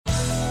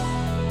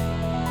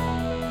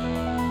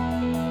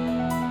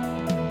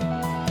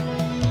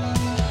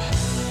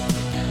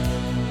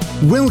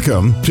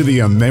Welcome to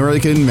the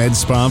American Med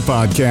Spa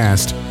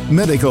Podcast,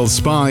 Medical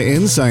Spa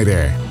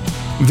Insider.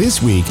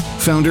 This week,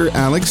 founder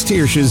Alex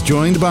Tiersch is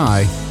joined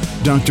by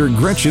Dr.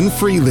 Gretchen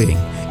Freeling,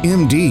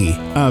 MD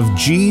of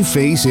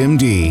G-Face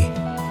MD.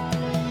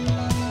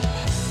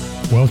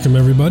 Welcome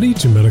everybody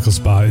to Medical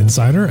Spa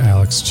Insider.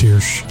 Alex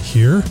Tiersch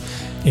here.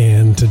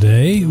 And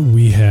today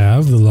we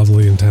have the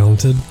lovely and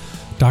talented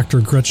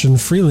Dr. Gretchen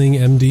Freeling,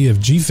 MD of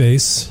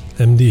G-Face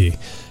MD.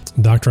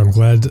 Doctor, I'm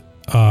glad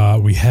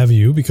we have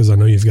you because I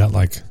know you've got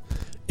like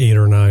 8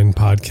 or 9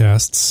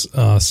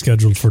 podcasts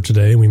scheduled for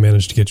today, and we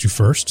managed to get you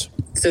first.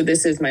 So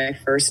this is my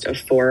first of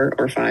 4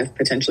 or 5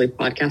 potentially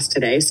podcasts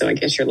today. So I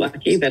guess you're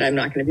lucky that I'm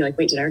not going to be like,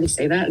 wait, did I already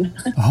say that?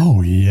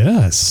 Oh,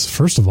 yes.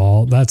 First of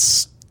all,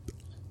 that's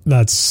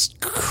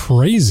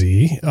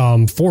crazy.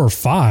 4 or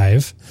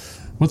 5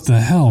 What the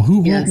hell?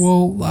 Who? Yes.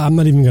 Well, I'm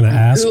not even going to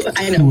ask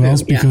who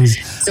else because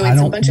so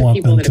it's a bunch of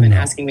people that have been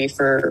asking me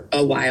for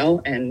a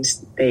while, and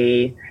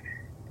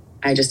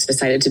I just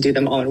decided to do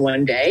them all in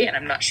one day, and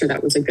I'm not sure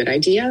that was a good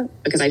idea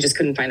because I just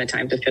couldn't find the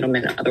time to fit them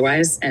in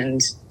otherwise,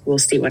 and we'll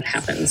see what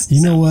happens.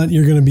 You know what?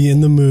 You're going to be in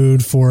the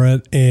mood for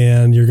it,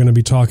 and you're going to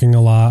be talking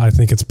a lot. I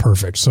think it's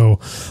perfect. So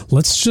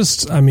let's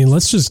just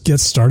get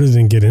started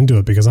and get into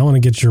it because I want to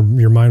get your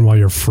mind while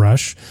you're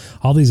fresh.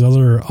 All these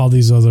other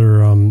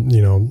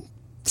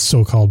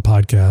so-called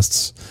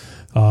podcasts,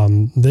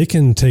 they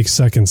can take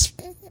second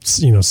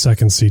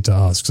seat to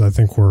us because I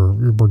think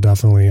we're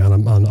definitely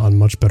on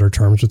much better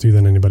terms with you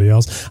than anybody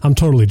else. I'm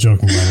totally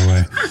joking, by the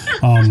way.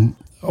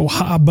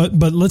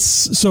 But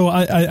let's. So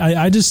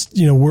I just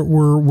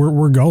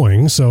we're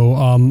going.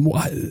 So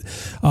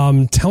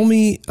tell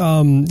me,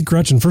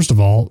 Gretchen. First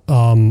of all,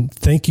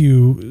 thank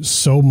you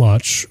so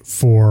much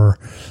for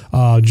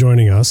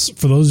joining us.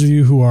 For those of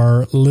you who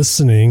are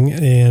listening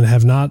and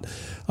have not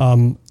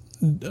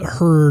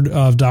heard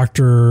of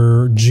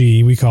Dr.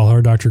 G, we call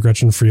her Dr.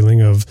 Gretchen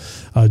Freeling of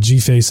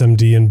G-Face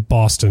MD in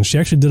Boston. She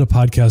actually did a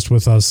podcast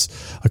with us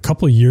a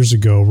couple of years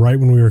ago, right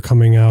when we were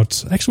coming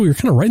out. Actually, we were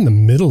kind of right in the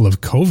middle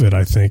of COVID,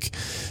 I think.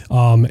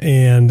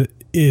 And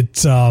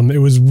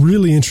it was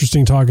really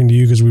interesting talking to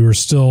you because we were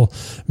still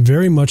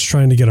very much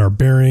trying to get our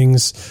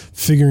bearings,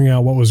 figuring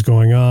out what was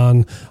going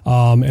on.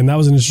 And that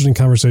was an interesting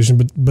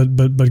conversation.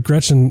 But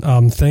Gretchen,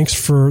 thanks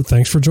for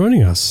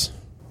joining us.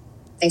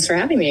 Thanks for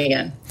having me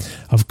again.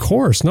 Of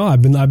course. No,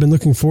 I've been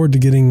looking forward to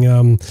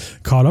getting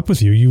caught up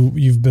with you.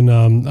 You've been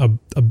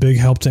a big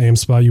help to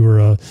AmSpa. You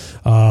were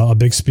a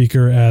big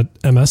speaker at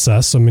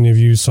MSS, so many of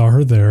you saw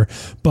her there.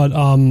 But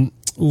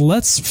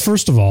let's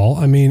first of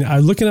all,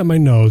 looking at my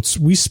notes,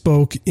 we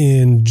spoke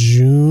in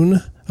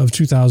June of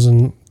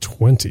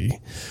 2020,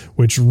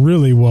 which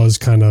really was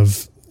kind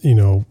of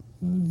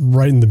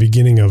right in the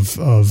beginning of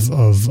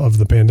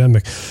the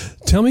pandemic.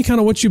 Tell me kind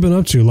of what you've been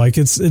up to. Like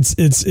it's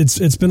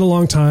been a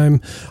long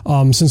time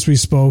since we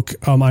spoke.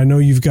 I know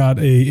you've got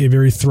a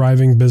very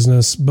thriving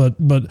business, but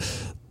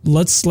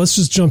let's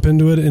just jump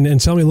into it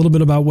and tell me a little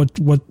bit about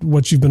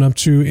what you've been up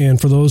to. And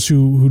for those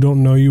who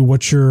don't know you,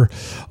 what's your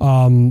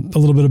a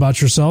little bit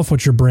about yourself,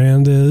 what your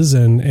brand is,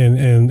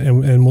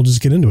 and we'll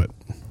just get into it.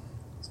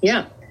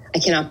 Yeah. I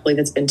cannot believe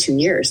it's been 2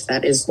 years.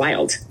 That is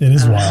wild. It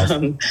is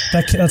wild.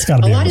 That's got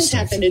to be a lot has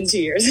happened in 2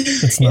 years.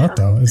 It's not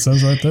though. It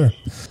says right there.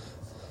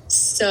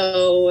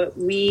 So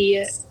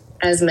we,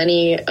 as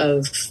many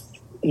of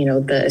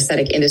the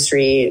aesthetic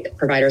industry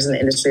providers in the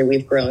industry,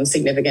 we've grown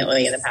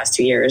significantly in the past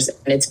 2 years,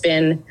 and it's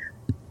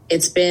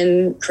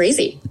been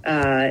crazy.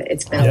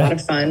 It's been a lot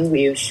of fun.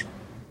 We've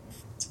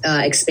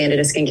expanded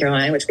a skincare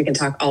line, which we can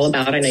talk all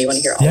about. I know you want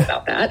to hear all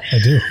about that. I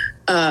do.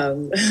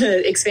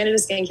 Expanded a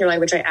skincare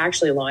line, which I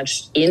actually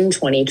launched in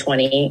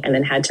 2020 and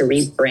then had to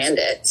rebrand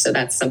it. So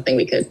that's something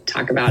we could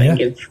talk about and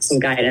give some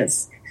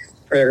guidance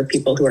for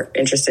people who are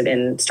interested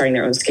in starting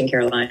their own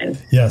skincare line.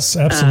 Yes,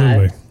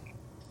 absolutely.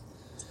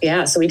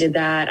 So we did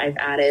that. I've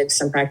added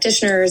some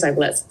practitioners. I've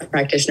let some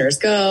practitioners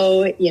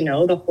go,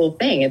 the whole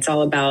thing. It's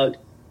all about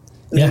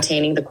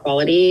maintaining the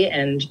quality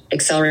and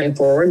accelerating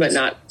forward, but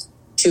not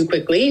too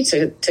quickly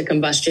to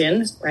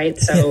combustion, right?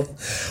 So,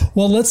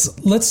 well, let's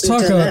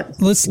talk a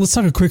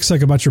quick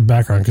sec about your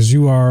background because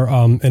you are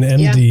an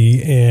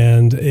MD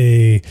and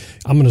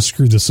I'm going to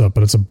screw this up,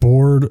 but it's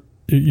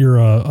you're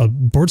a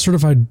board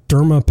certified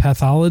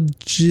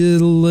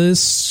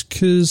dermapathologist,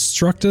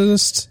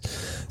 constructivist,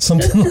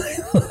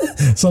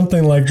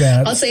 something like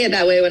that. I'll say it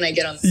that way when I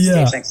get on the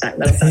stage next time.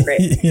 That'll sound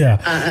great.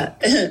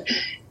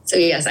 So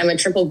yes, I'm a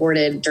triple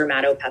boarded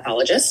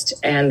dermatopathologist,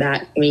 and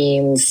that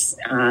means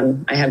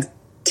I have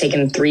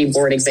taken 3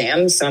 board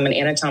exams. So I'm an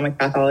anatomic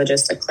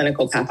pathologist, a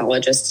clinical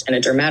pathologist, and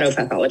a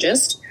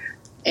dermatopathologist.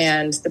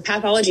 And the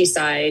pathology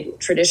side,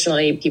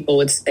 traditionally, people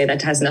would say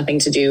that has nothing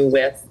to do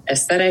with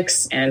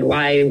aesthetics, and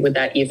why would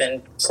that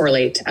even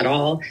correlate at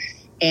all?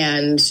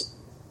 And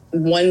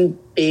one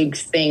big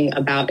thing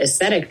about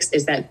aesthetics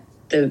is that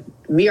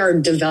we are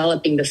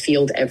developing the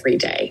field every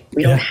day.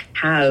 We don't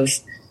have,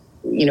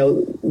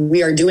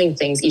 we are doing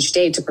things each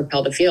day to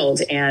propel the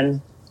field,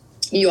 and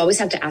you always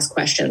have to ask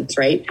questions,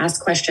 right?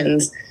 Ask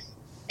questions,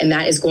 and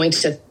that is going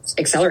to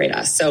accelerate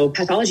us. So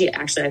pathology,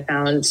 actually, I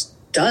found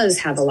does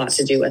have a lot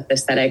to do with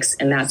aesthetics.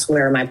 And that's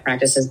where my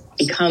practice has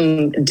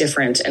become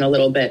different and a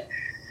little bit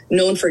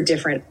known for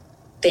different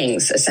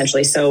things,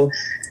 essentially. So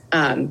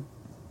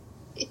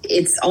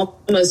it's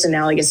almost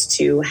analogous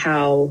to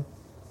how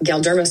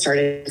Galderma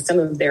started. Some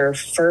of their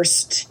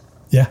first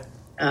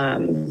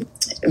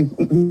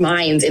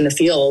minds in the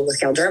field with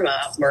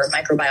Galderma were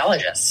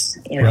microbiologists,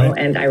 right.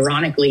 And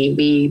ironically,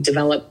 we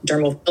developed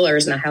dermal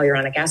fillers, and the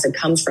hyaluronic acid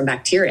comes from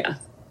bacteria,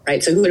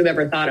 right? So who would have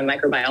ever thought a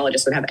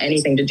microbiologist would have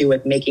anything to do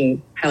with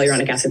making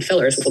hyaluronic acid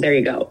fillers? Well, there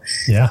you go.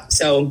 Yeah.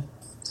 So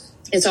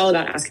it's all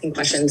about asking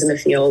questions in the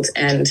field.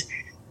 And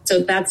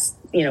so that's,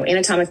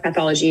 anatomic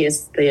pathology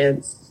is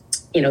the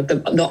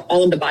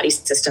all of the body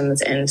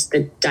systems and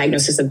the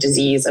diagnosis of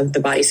disease of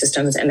the body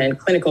systems. And then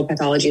clinical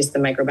pathology is the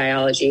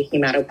microbiology,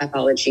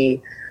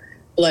 hematopathology,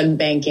 blood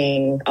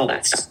banking, all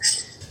that stuff.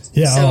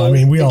 Yeah. So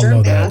we all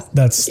know that.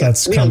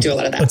 That's we don't do a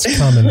lot of that. That's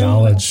common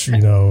knowledge,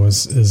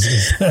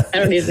 is I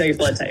don't need to know your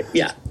blood type.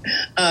 Yeah.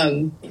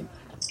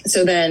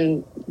 So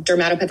then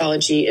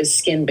dermatopathology is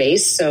skin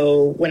based.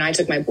 So when I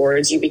took my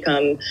boards, you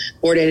become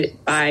boarded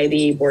by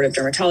the Board of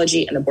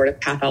Dermatology and the Board of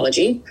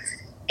Pathology.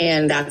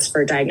 And that's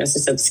for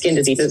diagnosis of skin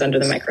diseases under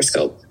the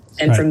microscope.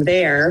 And right. From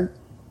there,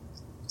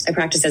 I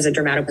practiced as a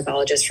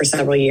dermatopathologist for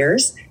several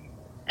years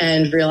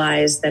and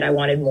realized that I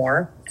wanted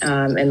more.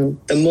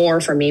 And the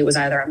more for me was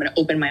either I'm going to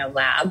open my own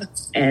lab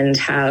and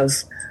have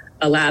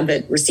a lab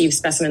that receives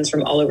specimens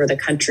from all over the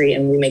country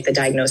and we make the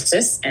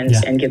diagnosis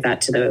and give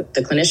that to the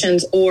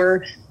clinicians.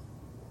 Or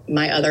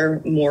my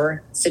other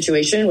more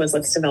situation was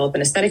let's develop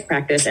an aesthetic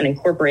practice and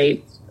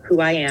incorporate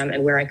who I am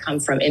and where I come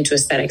from into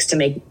aesthetics to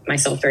make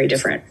myself very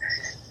different.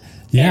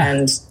 Yeah.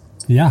 And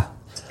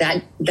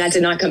that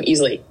did not come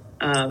easily.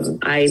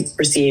 I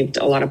received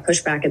a lot of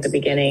pushback at the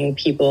beginning.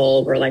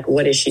 People were like,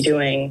 what is she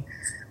doing?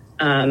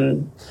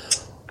 It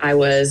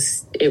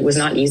was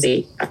not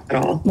easy at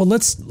all. Well,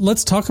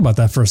 let's talk about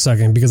that for a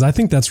second, because I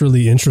think that's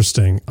really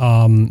interesting.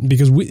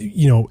 Because we,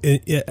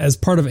 as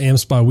part of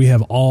AmSpa, we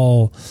have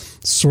all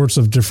sorts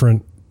of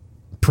different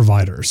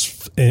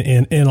providers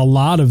and a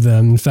lot of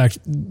them, in fact,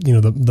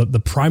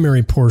 the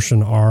primary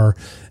portion are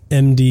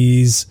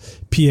MDs,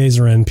 PAs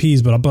or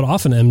NPs, but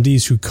often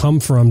MDs who come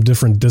from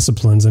different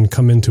disciplines and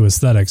come into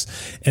aesthetics.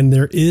 And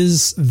there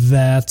is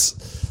that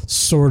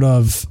sort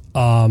of,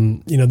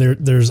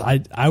 there's,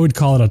 I would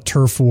call it a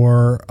turf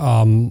war,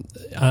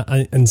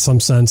 in some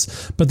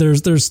sense, but there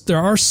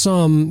are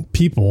some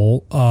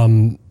people,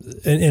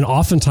 and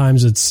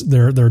oftentimes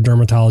they're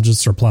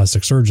dermatologists or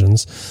plastic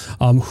surgeons,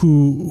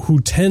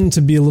 who tend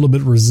to be a little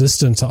bit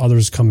resistant to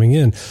others coming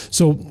in.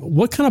 So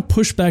what kind of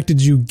pushback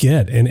did you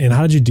get and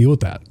how did you deal with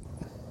that?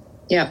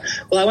 Yeah.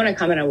 Well, I want to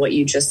comment on what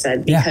you just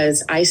said,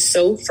 because I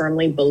so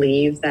firmly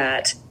believe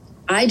that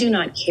I do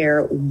not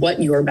care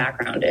what your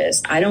background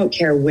is. I don't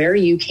care where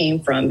you came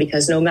from,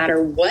 because no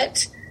matter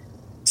what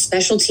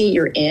specialty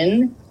you're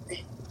in,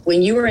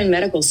 when you were in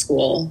medical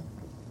school,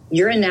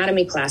 your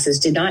anatomy classes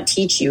did not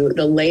teach you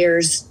the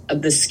layers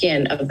of the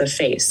skin of the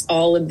face,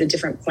 all of the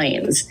different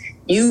planes.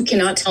 You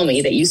cannot tell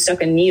me that you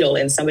stuck a needle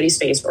in somebody's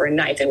face or a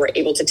knife and were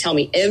able to tell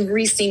me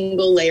every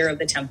single layer of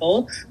the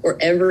temple or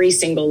every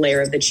single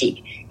layer of the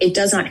cheek. It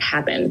does not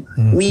happen.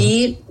 Mm-hmm.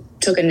 We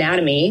took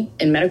anatomy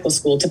in medical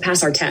school to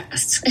pass our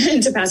tests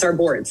and to pass our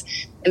boards.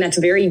 And that's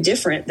very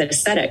different than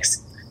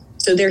aesthetics.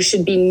 So there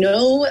should be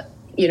no,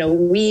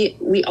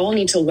 we all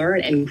need to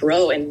learn and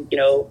grow, and,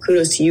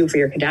 kudos to you for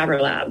your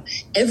cadaver lab.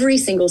 Every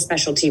single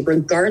specialty,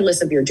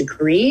 regardless of your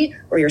degree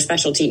or your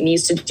specialty,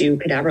 needs to do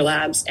cadaver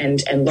labs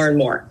and learn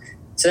more.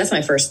 So that's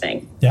my first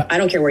thing. Yeah. I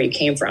don't care where you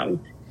came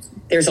from.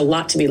 There's a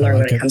lot to be learned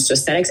when it comes to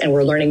aesthetics, and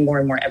we're learning more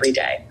and more every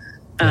day.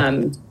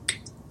 Yeah.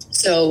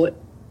 So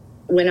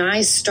when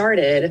I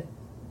started,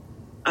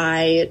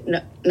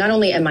 not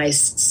only am I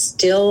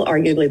still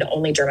arguably the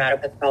only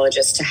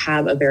dermatopathologist to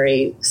have a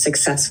very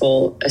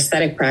successful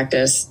aesthetic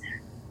practice,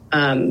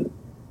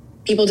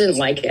 people didn't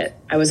like it.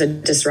 I was a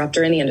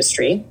disruptor in the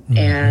industry, mm-hmm.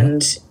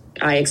 and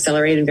I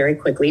accelerated very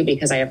quickly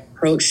because I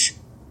approach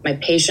my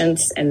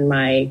patients and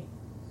my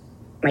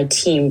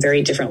team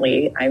very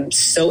differently. I'm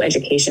so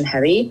education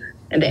heavy,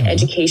 and the mm-hmm.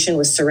 education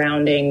was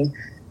surrounding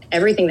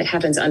everything that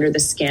happens under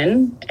the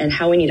skin and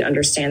how we need to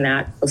understand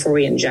that before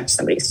we inject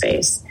somebody's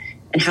face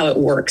and how it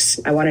works.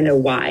 I want to know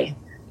why.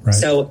 Right.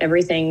 So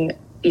everything,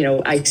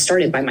 I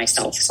started by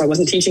myself. So I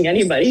wasn't teaching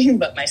anybody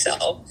but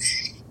myself.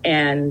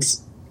 And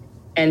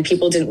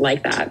people didn't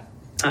like that,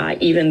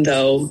 even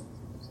though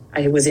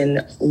I was in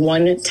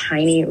one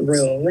tiny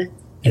room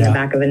in the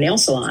back of a nail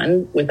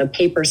salon with a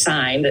paper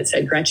sign that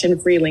said Gretchen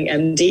Freeling,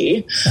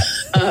 MD.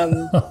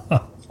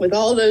 With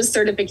all those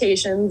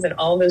certifications and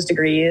all those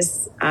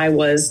degrees, I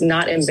was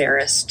not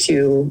embarrassed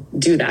to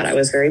do that. I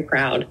was very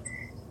proud.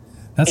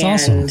 That's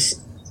awesome.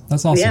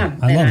 That's awesome. Yeah.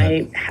 I love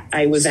it.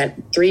 I was at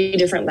 3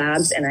 different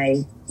labs, and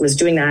I was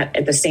doing that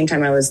at the same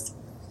time I was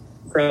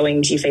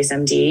growing G-Face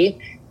MD.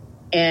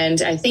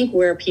 And I think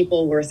where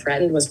people were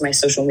threatened was my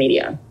social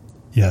media.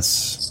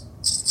 Yes.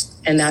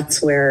 And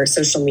that's where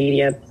social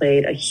media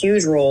played a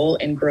huge role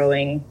in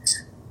growing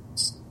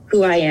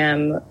who I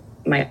am,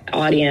 my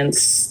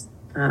audience,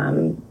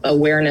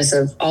 awareness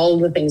of all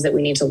the things that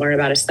we need to learn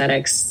about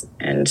aesthetics.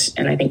 And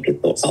I think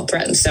people felt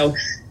threatened. So,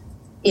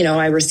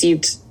 I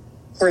received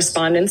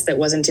correspondence that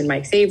wasn't in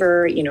my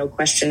favor,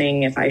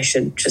 questioning if I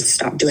should just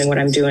stop doing what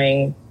I'm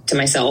doing to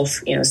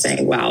myself,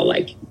 saying, wow,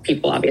 like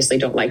people obviously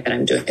don't like that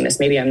I'm doing this.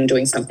 Maybe I'm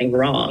doing something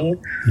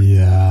wrong.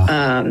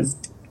 Yeah.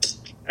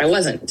 I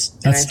wasn't.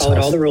 And I followed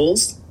all the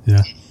rules.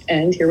 Yeah.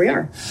 And here we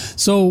are.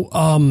 So,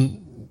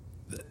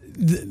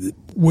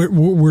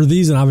 were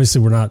these, and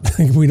obviously we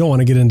don't want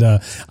to get into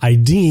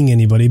IDing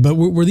anybody, but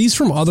were these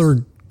from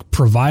other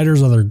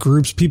providers, other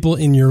groups, people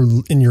in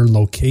your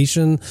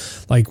location?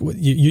 Like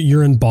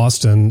you're in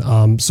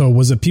Boston. So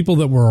was it people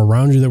that were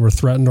around you that were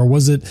threatened, or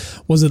was it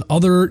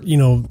other,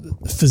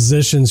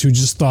 physicians who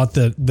just thought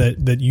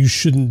that you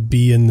shouldn't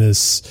be in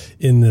this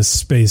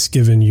space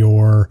given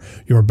your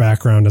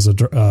background as a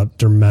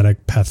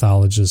dramatic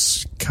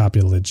pathologist,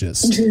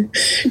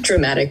 copulologist?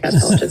 Dramatic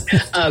pathologist.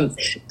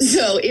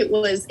 So it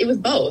was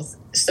both.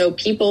 So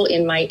people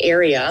in my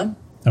area,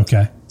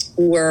 okay,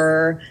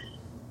 were,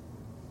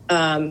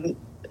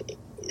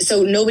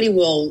 so nobody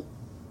will,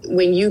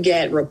 when you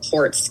get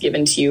reports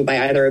given to you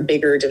by either a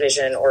bigger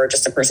division or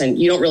just a person,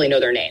 you don't really know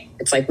their name.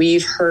 It's like,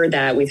 we've heard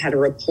that, we've had a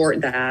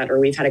report that, or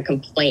we've had a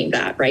complaint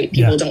that, right?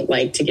 People don't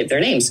like to give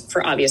their names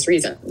for obvious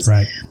reasons.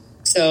 Right.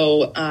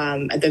 So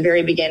at the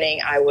very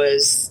beginning, I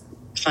was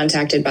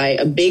contacted by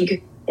a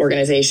big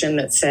organization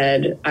that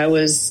said I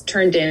was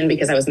turned in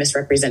because I was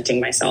misrepresenting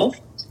myself.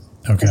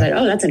 Okay. I said,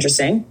 oh, that's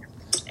interesting.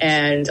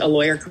 And a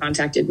lawyer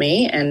contacted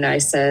me, and I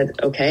said,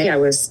 okay. I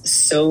was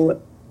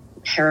so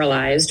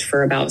paralyzed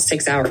for about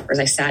 6 hours.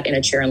 I sat in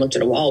a chair and looked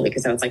at a wall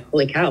because I was like,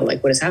 holy cow,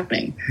 like what is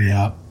happening?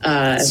 Yeah.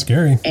 It's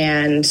scary.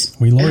 And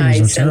we lawyers I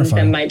are sent terrified.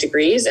 them my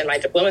degrees and my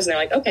diplomas, and they're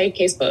like, okay,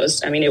 case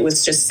closed. I mean, it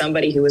was just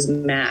somebody who was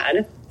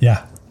mad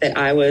that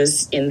I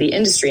was in the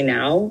industry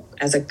now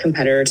as a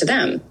competitor to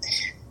them.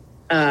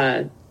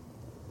 And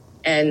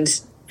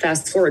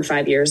fast forward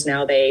 5 years,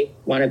 now they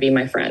want to be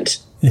my friend.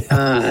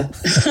 Yeah.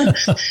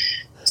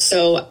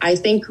 So I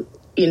think,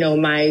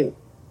 my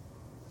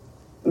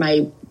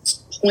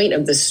point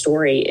of the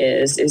story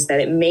is that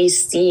it may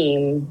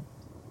seem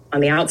on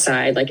the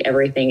outside like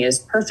everything is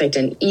perfect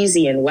and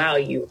easy and wow,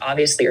 you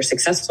obviously are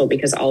successful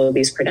because all of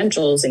these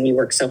credentials and you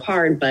work so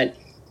hard, but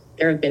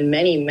there have been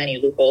many, many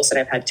loopholes that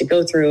I've had to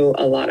go through,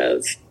 a lot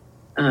of,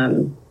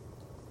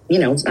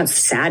 not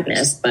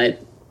sadness, but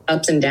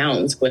ups and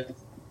downs with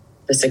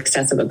the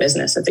success of a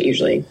business as you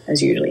usually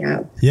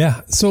have.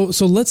 Yeah. So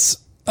let's,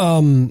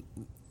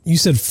 you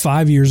said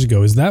 5 years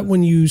ago. Is that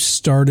when you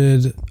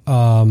started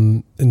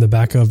in the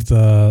back of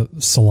the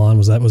salon?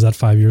 Was that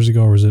 5 years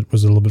ago, or was it a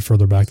little bit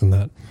further back than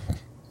that?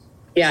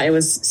 Yeah, it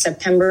was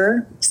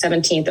September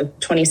 17th of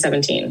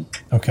 2017.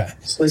 Okay.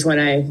 Was when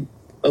I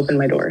opened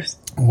my doors.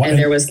 What? And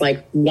there was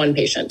like one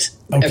patient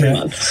every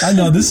month. I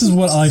know, this is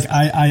what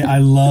I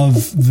love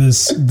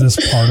this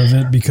part of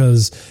it,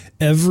 because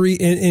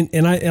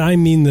I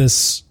mean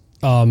this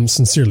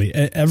sincerely.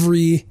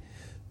 Every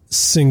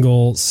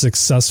single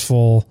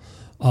successful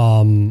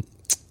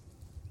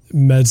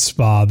med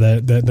spa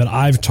that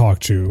I've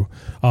talked to,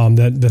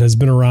 that has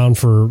been around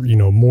for,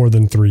 more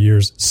than 3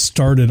 years,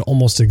 started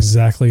almost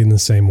exactly in the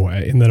same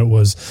way, in that it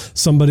was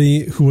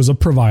somebody who was a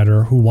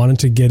provider who wanted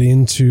to get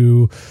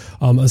into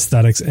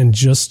aesthetics and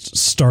just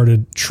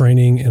started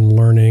training and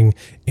learning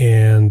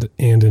and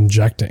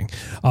injecting,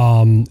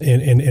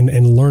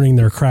 and learning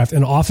their craft.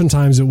 And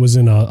oftentimes it was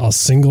in a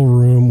single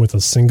room with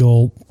a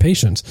single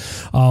patient.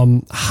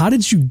 How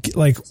did you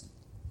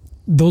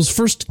those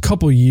first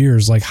couple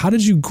years, how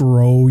did you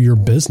grow your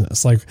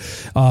business?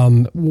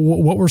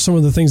 What were some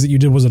of the things that you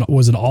did? Was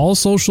it all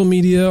social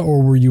media,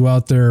 or were you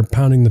out there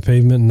pounding the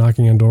pavement and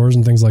knocking on doors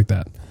and things like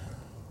that?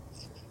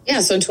 Yeah.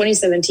 So in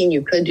 2017,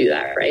 you could do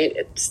that, right?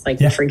 It's I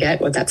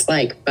forget what that's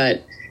like,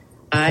 but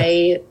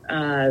I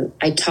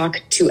talk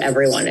to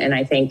everyone. And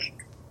I think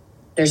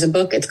there's a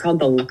book, it's called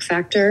The Luck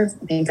Factor.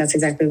 I think that's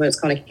exactly what it's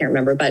called. I can't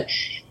remember, but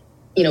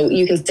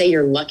you can say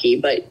you're lucky,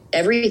 but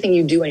everything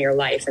you do in your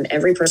life and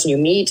every person you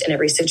meet and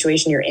every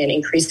situation you're in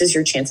increases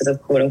your chances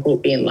of quote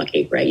unquote being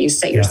lucky, right? You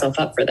set yourself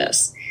up for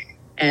this.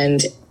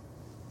 And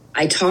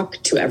I talk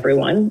to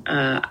everyone.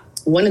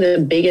 One of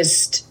the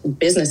biggest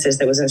businesses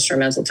that was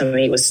instrumental to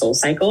me was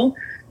SoulCycle.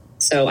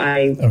 So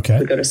I would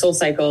go to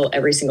SoulCycle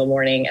every single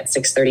morning at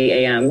 6:30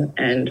 a.m.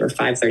 or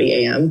 5:30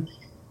 a.m.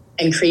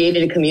 and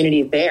created a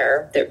community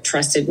there that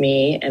trusted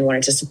me and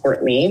wanted to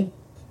support me.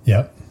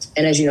 Yep.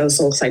 And as you know,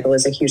 SoulCycle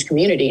is a huge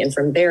community. And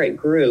from there it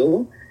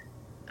grew,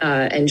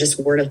 and just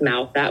word of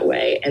mouth that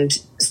way. And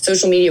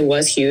social media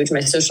was huge. My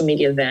social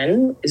media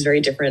then is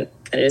very different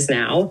than it is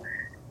now.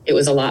 It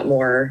was a lot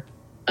more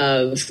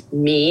of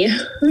me.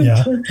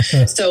 Yeah.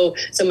 So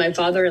my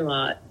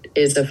father-in-law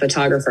is a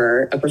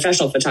photographer, a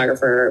professional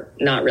photographer,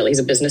 not really. He's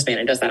a businessman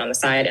and does that on the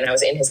side. And I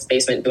was in his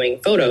basement doing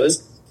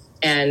photos.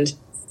 And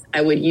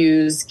I would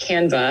use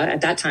Canva.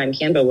 At that time,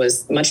 Canva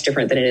was much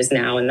different than it is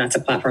now. And that's a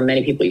platform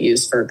many people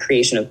use for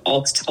creation of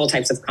all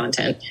types of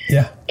content.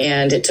 Yeah.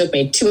 And it took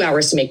me 2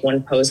 hours to make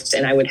one post.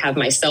 And I would have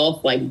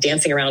myself like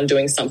dancing around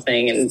doing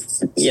something and,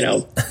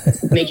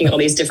 making all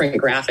these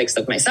different graphics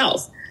of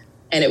myself.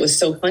 And it was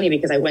so funny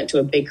because I went to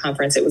a big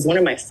conference. It was one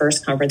of my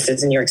first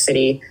conferences in New York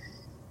City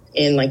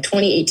in like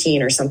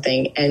 2018 or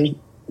something. And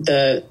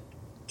the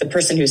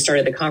person who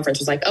started the conference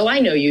was like, "Oh, I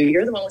know you.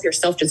 You're the one with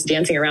yourself just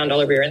dancing around all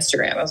over your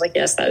Instagram." I was like,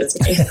 "Yes, that is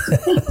me."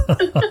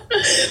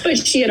 But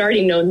she had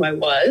already known who I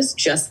was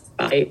just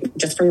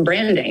from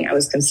branding. I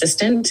was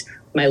consistent.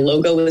 My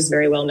logo was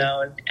very well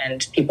known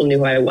and people knew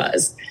who I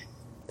was.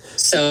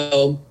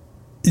 So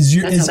is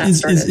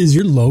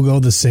your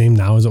logo the same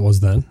now as it was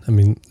then? I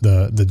mean,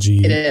 the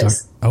G. It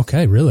is.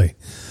 Okay, really?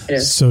 It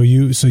is. So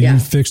you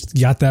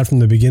got that from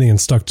the beginning and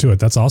stuck to it.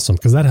 That's awesome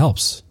because that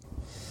helps.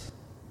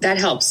 That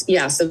helps.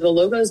 Yeah. So the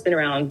logo has been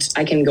around.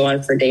 I can go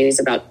on for days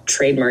about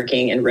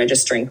trademarking and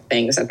registering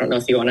things. I don't know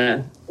if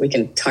we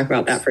can talk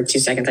about that for 2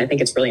 seconds. I think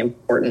it's really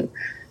important.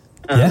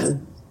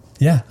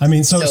 Yeah. I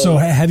mean, so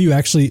you've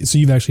actually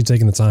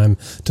taken the time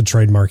to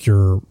trademark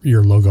your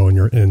logo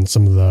and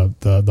some of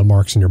the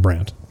marks in your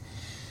brand.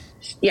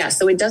 Yeah.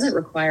 So it doesn't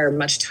require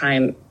much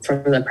time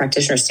from the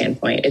practitioner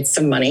standpoint. It's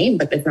some money,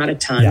 but it's not a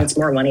ton. Yeah. It's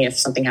more money if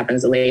something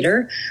happens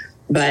later,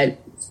 but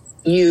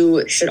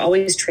you should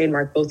always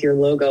trademark both your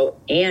logo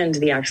and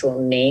the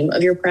actual name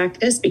of your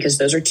practice because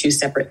those are two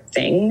separate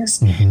things.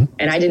 Mm-hmm.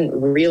 And I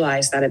didn't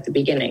realize that at the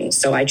beginning.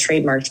 So I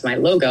trademarked my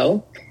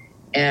logo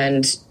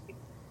and,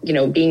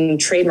 being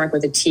trademarked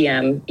with a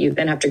TM, you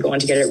then have to go on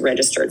to get it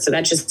registered. So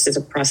that just is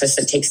a process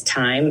that takes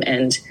time.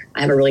 And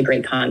I have a really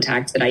great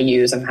contact that I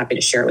use. I'm happy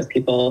to share it with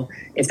people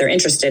if they're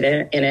interested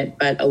in it.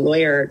 But a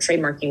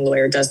trademarking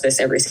lawyer does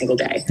this every single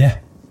day. Yeah.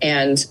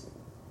 And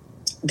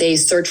they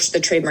search the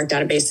trademark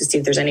database to see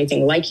if there's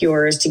anything like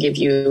yours to give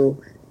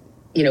you,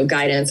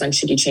 guidance on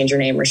should you change your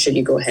name or should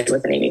you go ahead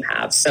with the name you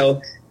have.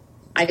 So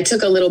I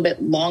took a little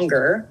bit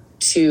longer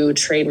to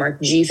trademark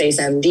GFace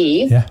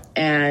MD, yeah.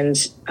 And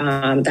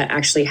that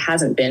actually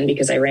hasn't been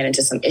because I ran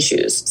into some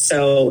issues.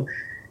 So,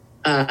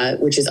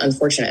 which is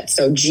unfortunate.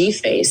 So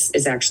GFace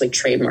is actually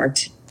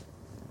trademarked,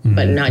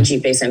 but not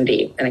GFace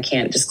MD, and I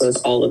can't disclose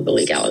all of the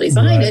legalities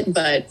behind it.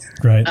 But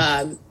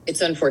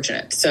it's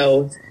unfortunate.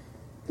 So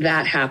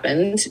that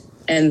happened.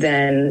 And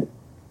then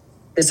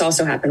this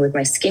also happened with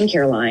my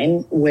skincare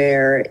line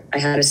where I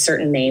had a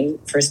certain name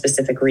for a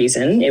specific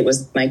reason. It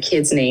was my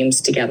kids'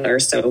 names together.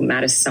 So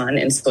Madison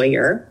and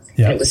Sawyer.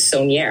 Yep. And it was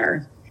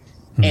Saunier.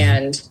 Mm-hmm.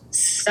 And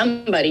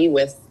somebody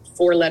with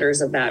 4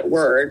 letters of that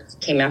word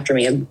came after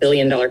me, $1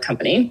 billion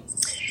company,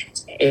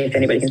 if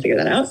anybody can figure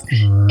that out.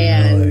 Really?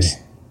 And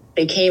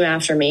they came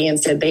after me and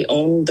said they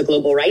own the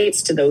global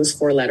rights to those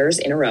 4 letters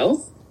in a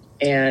row.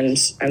 And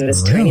I'm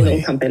this tiny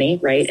little company,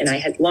 right? And I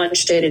had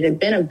launched it. It had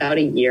been about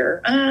a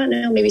year,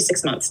 maybe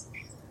 6 months.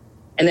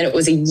 And then it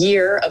was a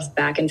year of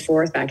back and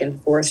forth,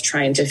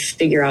 trying to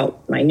figure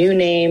out my new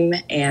name.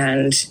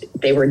 And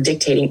they were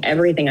dictating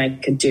everything I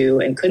could do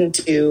and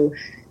couldn't do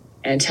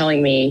and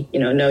telling me,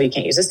 no, you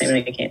can't use this name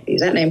and you can't use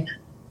that name.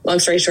 Long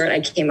story short, I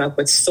came up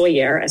with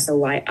Sawyer,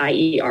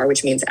 Soyier,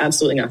 which means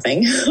absolutely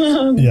nothing.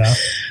 Yeah.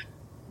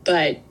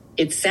 But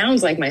it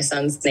sounds like my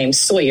son's name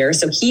Sawyer,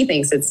 so he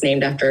thinks it's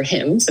named after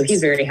him, so he's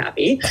very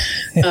happy.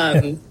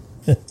 And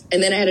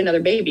then I had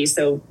another baby,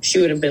 so she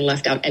would have been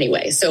left out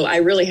anyway. So I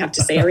really have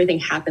to say everything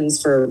happens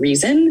for a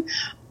reason,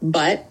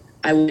 but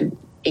I would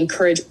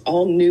encourage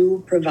all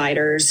new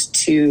providers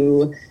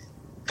to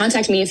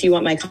contact me if you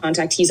want my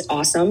contact. He's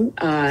awesome.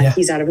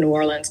 He's out of New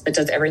Orleans, but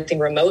does everything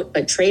remote,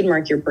 but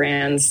trademark your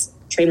brands,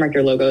 trademark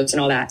your logos and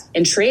all that,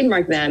 and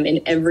trademark them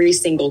in every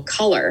single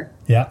color.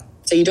 Yeah.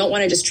 So you don't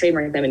want to just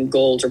trademark them in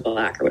gold or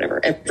black or whatever,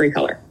 every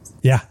color.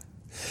 Yeah.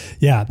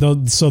 Yeah.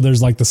 So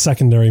there's like the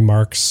secondary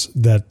marks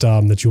that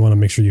you want to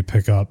make sure you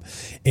pick up.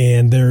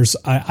 And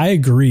I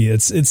agree.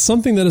 It's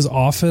something that is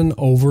often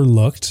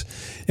overlooked,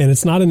 and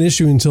it's not an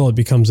issue until it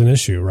becomes an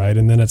issue. Right.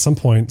 And then at some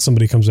point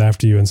somebody comes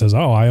after you and says,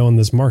 "Oh, I own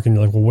this mark." And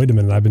you're like, "Well, wait a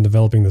minute. I've been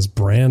developing this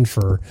brand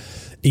for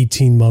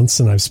 18 months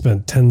and I've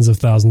spent tens of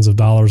thousands of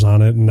dollars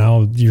on it. And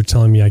now you're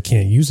telling me I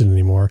can't use it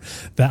anymore."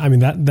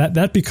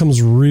 That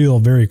becomes real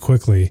very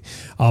quickly.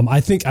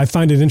 I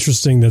find it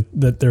interesting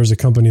that there's a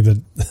company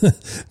that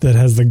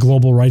has the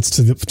global rights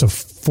to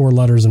 4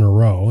 letters in a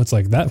row. It's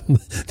like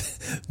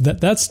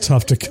that's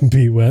tough to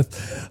compete with.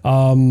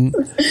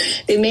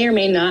 They may or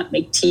may not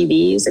make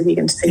TVs if you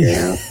can figure it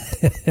out.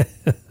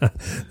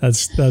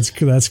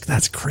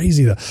 That's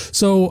crazy though.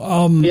 So,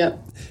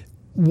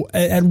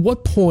 at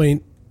what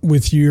point,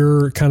 with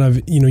your kind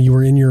of, you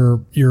were in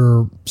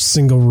your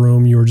single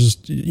room, you were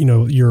just,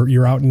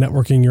 you're out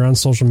networking, you're on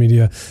social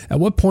media. At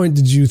what point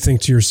did you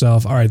think to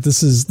yourself, all right,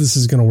 this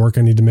is going to work.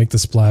 I need to make the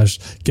splash,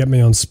 get my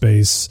own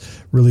space,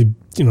 really,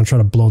 try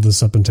to blow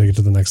this up and take it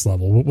to the next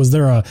level? Was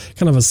there a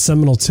kind of a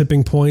seminal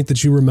tipping point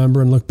that you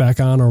remember and look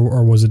back on,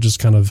 or was it just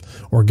kind of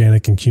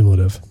organic and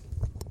cumulative?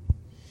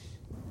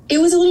 It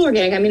was a little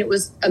organic. I mean, it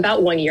was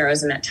about 1 year I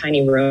was in that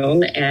tiny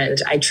room,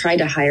 and I tried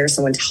to hire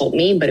someone to help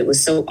me, but it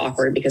was so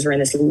awkward because we're in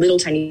this little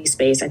tiny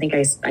space. I think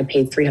I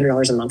paid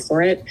 $300 a month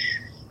for it.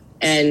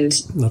 And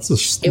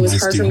it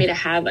was hard for me to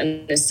have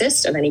an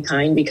assist of any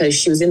kind because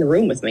she was in the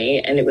room with me,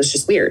 and it was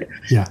just weird.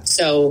 Yeah.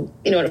 So,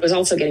 it was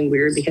also getting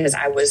weird because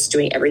I was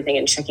doing everything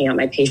and checking out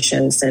my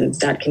patients, and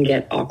that can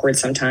get awkward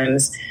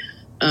sometimes.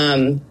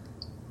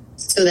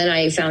 So then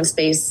I found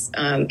space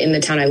in the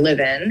town I live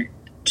in,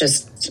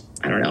 just,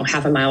 I don't know,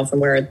 half a mile from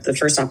where the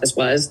first office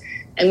was.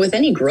 And with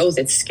any growth,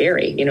 it's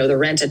scary. The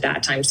rent at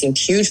that time seemed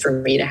huge for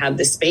me to have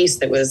this space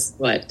that was,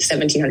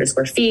 1,700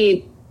 square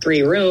feet,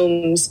 3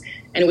 rooms,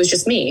 and it was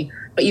just me.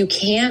 But you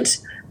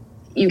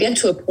get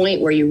to a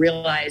point where you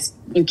realize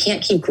you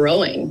can't keep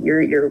growing.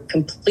 You're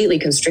completely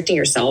constricting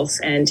yourself.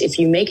 And if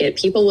you make it,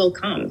 people will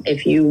come.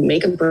 If you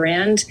make a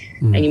brand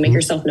and you make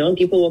yourself known,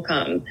 people will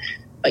come.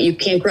 But you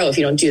can't grow if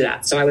you don't do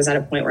that. So I was at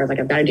a point where I was like,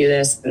 I've got to do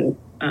this. And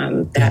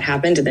that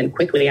happened. And then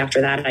quickly after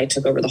that, I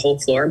took over the whole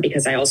floor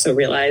because I also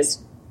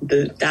realized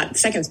that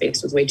second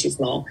space was way too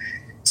small.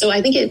 So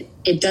I think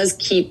it does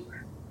keep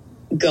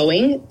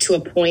going to a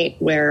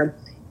point where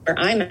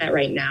I'm at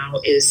right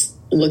now is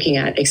looking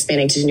at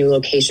expanding to new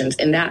locations.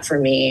 And that for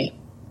me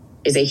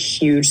is a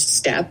huge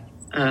step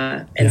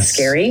and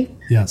scary.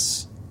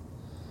 Yes.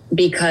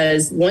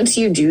 Because once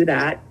you do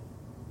that,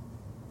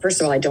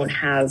 first of all, I don't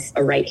have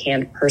a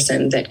right-hand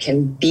person that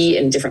can be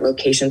in different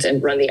locations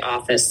and run the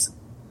office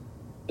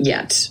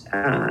yet.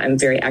 I'm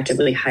very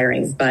actively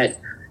hiring, but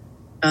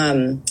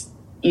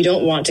you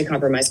don't want to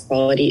compromise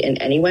quality in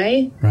any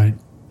way. Right.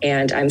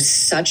 And I'm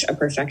such a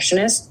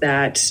perfectionist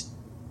that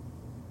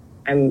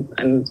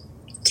I'm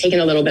taking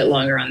a little bit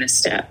longer on this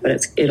step,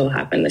 but it'll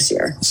happen this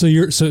year. So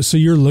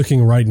you're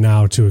looking right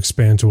now to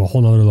expand to a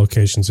whole nother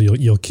location. So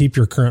you'll keep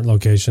your current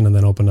location and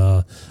then open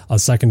a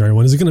secondary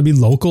one. Is it going to be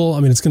local? I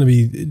mean, it's going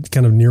to be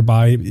kind of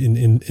nearby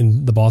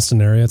in the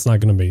Boston area. It's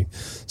not going to be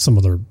some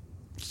other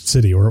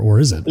city, or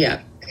is it?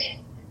 Yeah.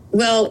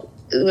 Well,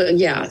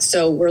 yeah.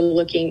 So we're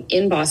looking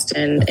in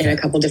Boston in a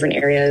couple different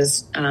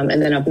areas,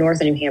 and then up north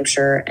in New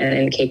Hampshire and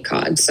in Cape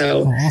Cod.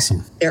 So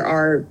awesome. There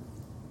are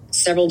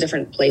several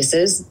different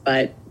places,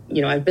 but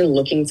I've been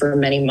looking for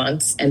many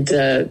months, and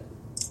the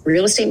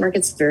real estate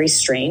market's very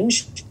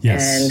strange.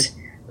 Yes.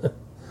 And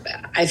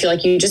I feel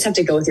like you just have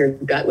to go with your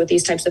gut with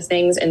these types of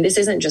things. And this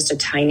isn't just a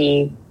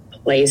tiny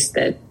place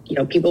that,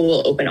 people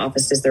will open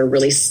offices. They're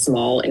really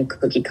small and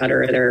cookie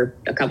cutter. They're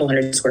a couple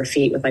hundred square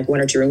feet with like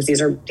 1 or 2 rooms.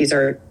 These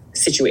are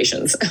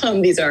situations.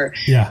 These are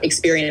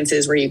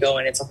experiences where you go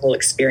and it's a whole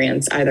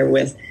experience, either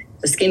with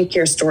the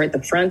skincare store at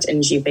the front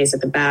and G-Face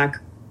at the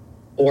back,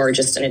 or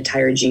just an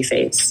entire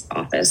G-Face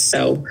office.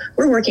 So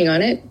we're working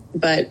on it.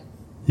 But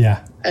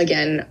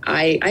again,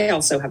 I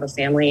also have a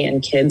family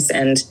and kids,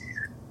 and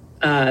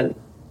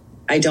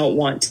I don't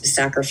want to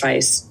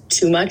sacrifice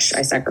too much.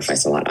 I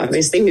sacrifice a lot,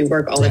 obviously. We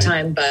work all the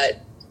time,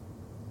 but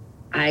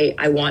I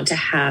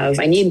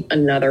need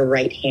another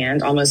right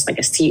hand, almost like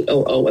a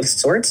COO of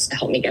sorts, to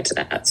help me get to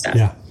that step.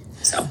 Yeah.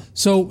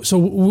 So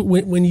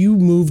when you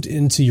moved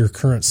into your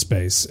current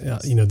space,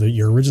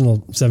 your original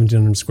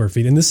 1,700 square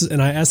feet,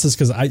 and I asked this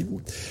because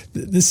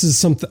this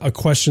is a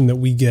question that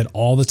we get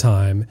all the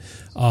time,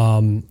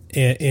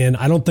 and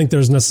I don't think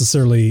there's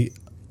necessarily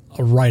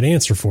a right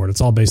answer for it.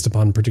 It's all based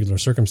upon particular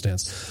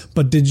circumstance.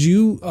 But did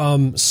you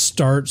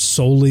start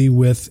solely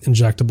with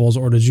injectables,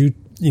 or did you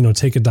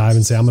take a dive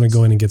and say, I'm going to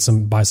go in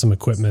and buy some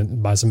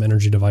equipment, buy some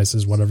energy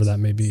devices, whatever that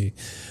may be?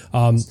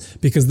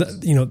 Because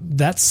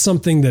that's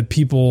something that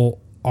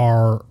people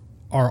are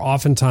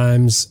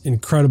oftentimes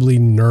incredibly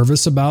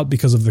nervous about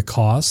because of the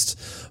cost,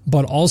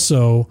 but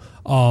also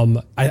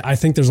I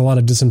think there's a lot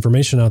of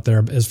disinformation out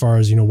there as far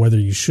as whether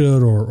you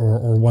should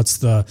or what's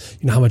the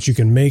how much you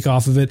can make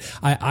off of it.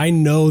 I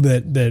know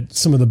that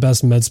some of the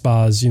best med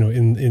spas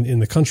in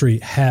the country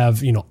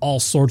have all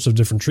sorts of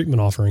different treatment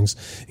offerings,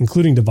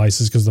 including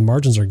devices, because the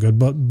margins are good.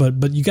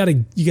 But you got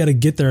to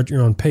get there at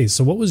your own pace.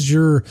 So what was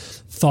your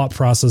thought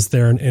process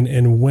there,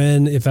 and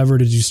when, if ever,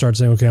 did you start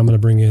saying, okay, I'm going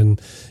to bring in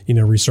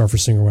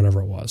resurfacing or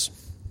whatever it was?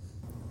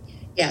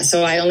 Yeah,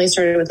 so I only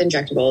started with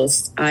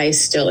injectables. I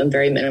still am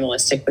very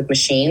minimalistic with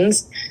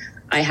machines.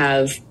 I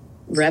have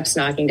reps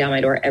knocking down my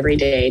door every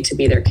day to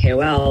be their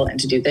KOL and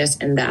to do this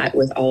and that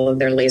with all of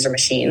their laser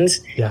machines.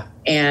 Yeah.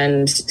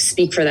 And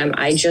speak for them.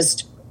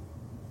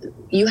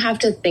 You have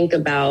to think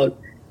about,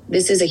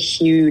 this is a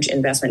huge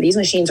investment. These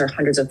machines are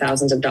hundreds of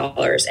thousands of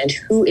dollars. And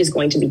who is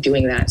going to be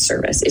doing that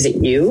service? Is it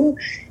you?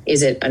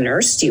 Is it a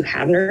nurse? Do you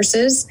have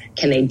nurses?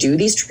 Can they do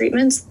these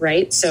treatments?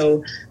 Right?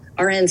 So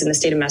RNs in the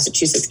state of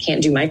Massachusetts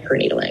can't do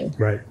microneedling.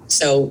 Right.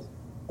 So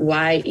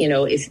why,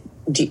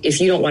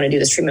 if you don't want to do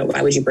this treatment,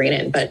 why would you bring it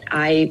in? But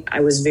I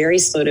was very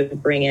slow to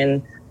bring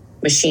in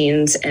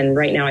machines. And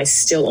right now I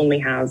still only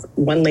have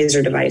 1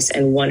 laser device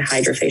and 1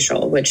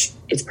 hydrofacial, which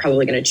it's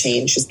probably going to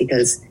change just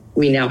because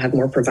we now have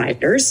more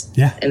providers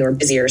and we're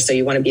busier. So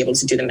you want to be able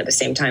to do them at the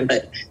same time.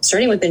 But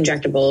starting with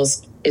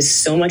injectables is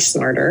so much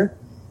smarter.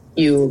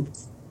 You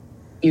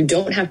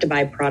don't have to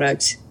buy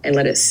product and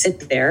let it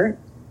sit there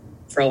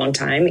for a long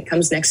time, it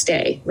comes next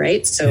day,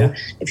 right? So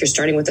if you're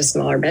starting with a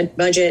smaller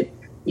budget,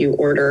 you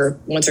order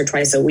once or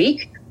twice a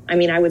week. I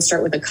mean, I would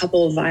start with a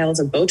couple of vials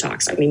of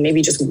Botox. I mean,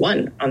 maybe just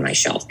one on my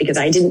shelf because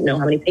I didn't know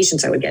how many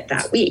patients I would get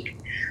that week.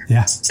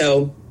 Yeah.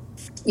 So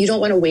you don't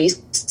want to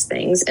waste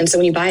things. And so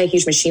when you buy a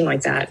huge machine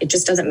like that, it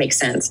just doesn't make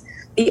sense.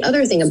 The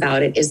other thing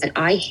about it is that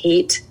I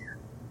hate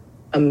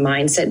a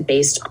mindset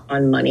based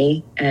on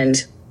money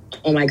and,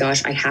 oh my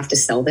gosh, I have to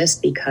sell this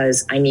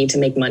because I need to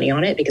make money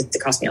on it because it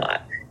costs me a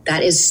lot.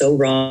 That is so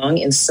wrong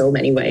in so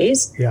many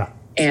ways. Yeah.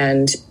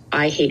 And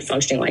I hate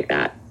functioning like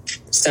that.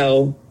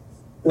 So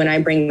when I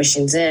bring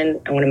machines in,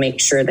 I want to make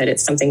sure that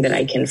it's something that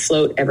I can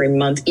float every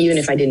month, even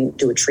if I didn't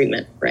do a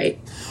treatment, right?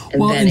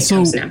 And then it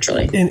comes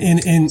naturally.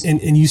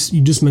 And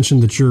you just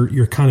mentioned that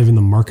you're kind of in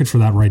the market for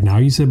that right now.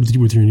 You said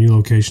with your new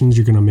locations,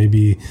 you're going to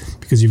maybe,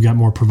 because you've got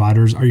more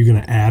providers, are you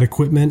going to add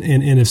equipment?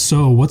 And if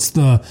so,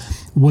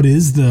 what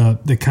is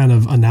the kind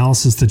of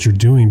analysis that you're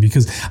doing?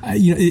 Because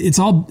it's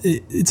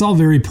all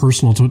very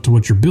personal to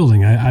what you're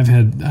building. I've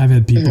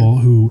had people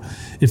who,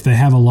 if they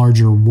have a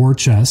larger war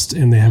chest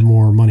and they have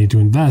more money to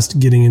invest,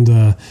 getting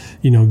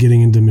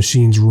into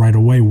machines right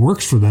away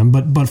works for them.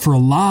 But for a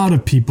lot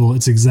of people,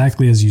 it's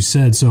exactly as you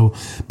said. So,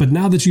 but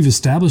now that you've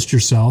established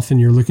yourself and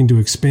you're looking to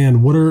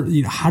expand,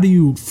 how do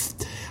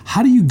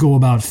you go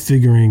about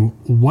figuring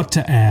what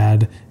to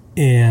add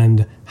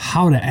and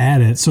how to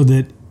add it so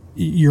that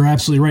you're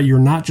absolutely right, you're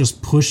not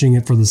just pushing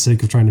it for the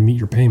sake of trying to meet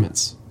your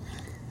payments?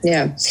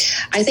 Yeah,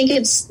 I think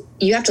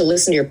you have to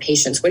listen to your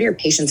patients. What are your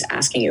patients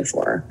asking you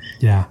for?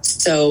 Yeah.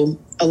 So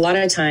a lot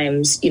of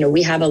times,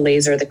 we have a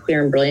laser, the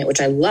Clear and Brilliant,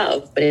 which I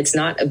love, but it's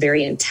not a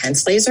very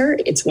intense laser.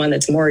 It's one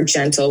that's more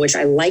gentle, which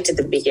I liked at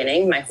the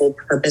beginning. My whole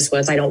purpose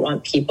was I don't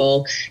want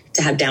people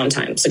to have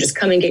downtime. So just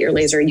come and get your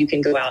laser. You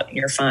can go out and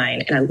you're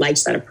fine. And I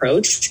liked that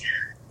approach.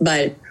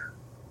 But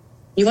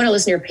you want to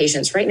listen to your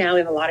patients. Right now, we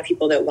have a lot of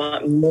people that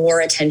want more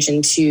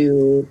attention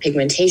to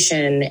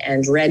pigmentation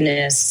and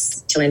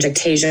redness,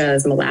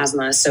 telangiectasias,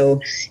 melasma.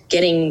 So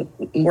getting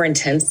more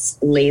intense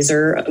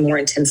laser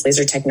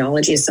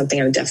technology is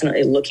something I'm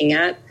definitely looking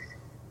at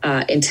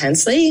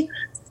intensely.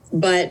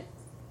 But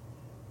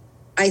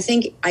I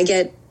think I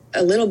get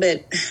a little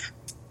bit,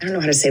 I don't know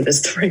how to say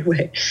this the right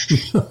way.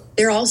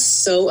 They're all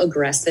so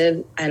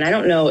aggressive. And I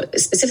don't know,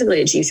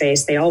 specifically at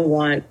G-Face, they all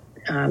want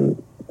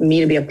me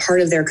to be a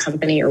part of their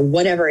company or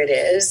whatever it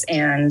is.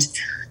 And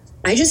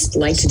I just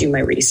like to do my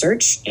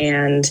research.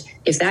 And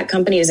if that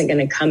company isn't going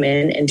to come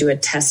in and do a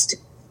test,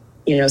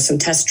 some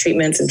test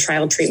treatments and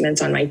trial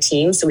treatments on my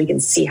team so we can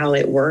see how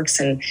it works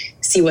and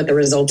see what the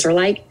results are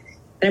like,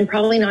 then I'm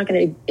probably not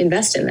going to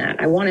invest in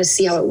that. I want to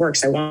see how it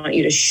works. I want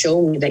you to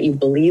show me that you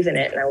believe in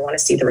it and I want to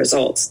see the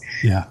results.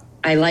 Yeah.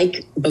 I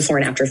like before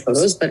and after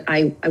photos, but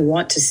I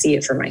want to see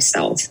it for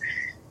myself.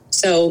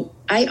 So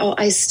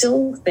I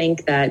still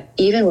think that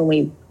even when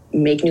we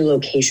make new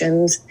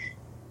locations,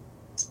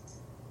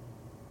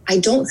 I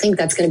don't think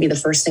that's going to be the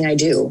first thing I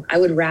do. I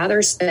would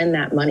rather spend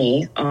that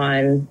money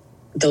on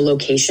the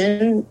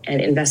location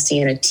and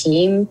investing in a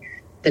team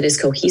that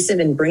is cohesive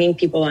and bringing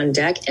people on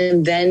deck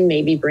and then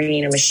maybe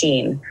bringing a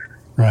machine.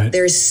 Right.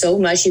 There's so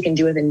much you can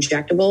do with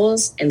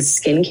injectables and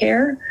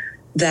skincare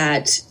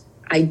that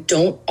I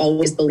don't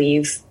always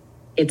believe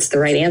it's the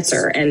right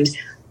answer. And,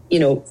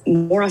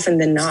 more often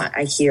than not,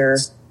 I hear,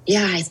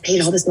 yeah, I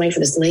paid all this money for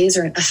this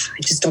laser and I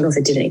just don't know if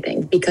it did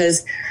anything,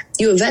 because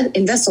you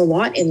invest a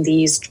lot in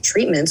these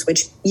treatments,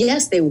 which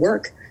yes, they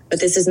work, but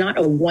this is not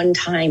a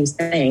one-time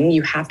thing.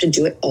 You have to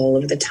do it all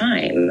of the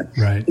time.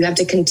 Right. You have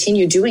to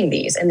continue doing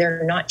these and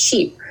they're not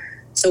cheap.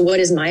 So what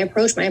is my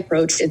approach? My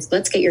approach is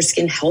let's get your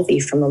skin healthy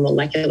from a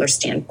molecular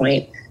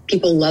standpoint.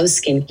 People love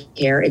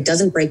skincare. It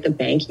doesn't break the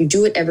bank. You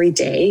do it every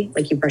day,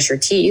 like you brush your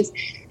teeth,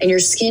 and your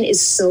skin is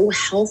so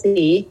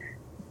healthy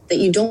that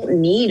you don't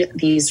need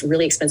these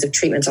really expensive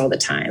treatments all the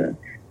time.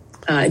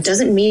 It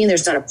doesn't mean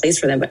there's not a place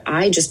for them, but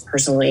I just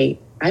personally,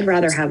 I'd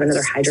rather have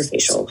another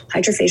hydrofacial.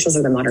 Hydrofacials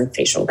are the modern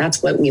facial.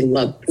 That's what we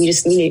love. We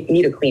just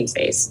need a clean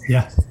face.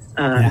 Yeah.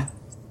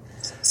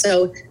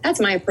 So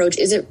that's my approach.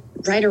 Is it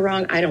right or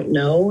wrong? I don't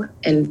know.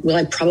 And will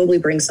I probably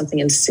bring something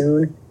in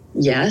soon?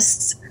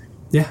 Yes.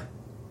 Yeah.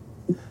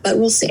 But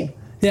we'll see.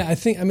 Yeah, I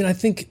think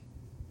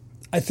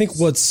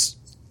what's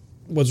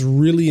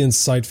really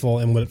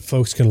insightful and what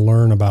folks can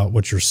learn about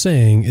what you're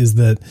saying is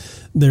that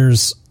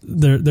there's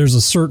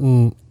a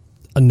certain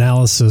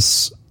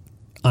analysis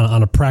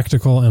on a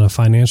practical and a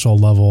financial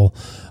level,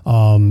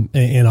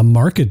 and a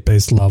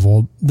market-based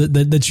level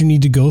that you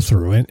need to go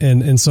through.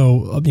 And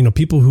so,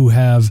 people who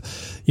have,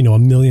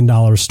 $1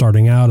 million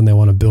starting out and they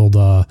want to build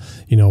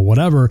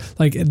whatever,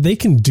 like they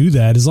can do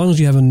that as long as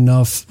you have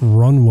enough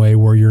runway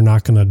where you're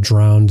not going to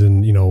drown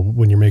in,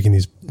 when you're making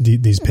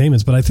these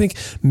payments. But I think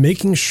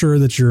making sure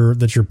that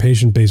your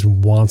patient base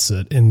wants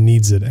it and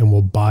needs it and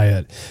will buy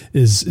it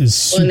is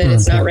super important. And then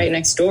it's not right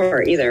next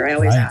door either. I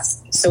always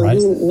ask. So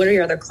what are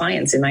your other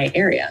clients in my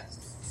area?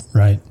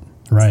 Right.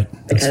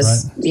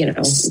 Because,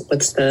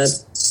 what's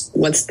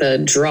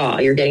the draw?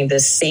 You're getting the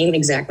same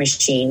exact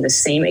machine, the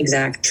same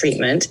exact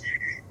treatment,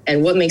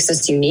 And what makes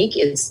us unique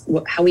is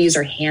how we use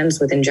our hands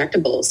with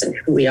injectables and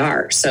who we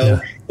are. So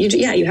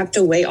you have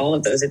to weigh all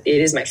of those. It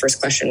is my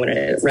first question when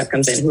a rep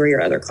comes in. Who are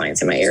your other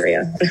clients in my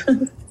area?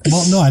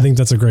 Well, no, I think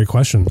that's a great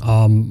question.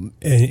 And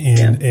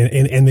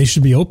they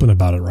should be open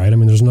about it, right? I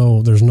mean, they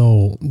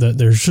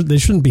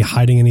shouldn't be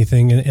hiding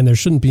anything, and there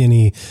shouldn't be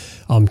any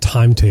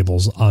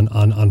timetables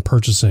on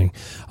purchasing.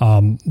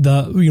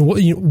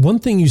 One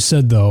thing you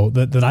said though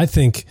that I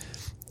think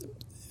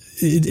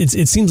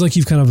it seems like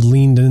you've kind of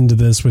leaned into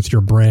this with your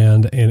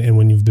brand and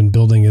when you've been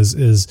building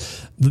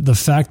is the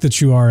fact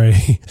that you are a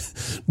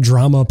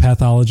drama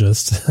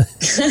pathologist,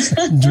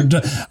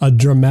 a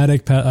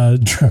dramatic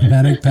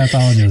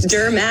pathologist,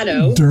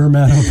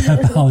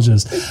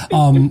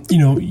 dermatopathologist.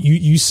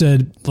 You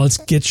said, let's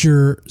get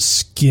your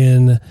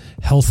skin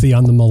healthy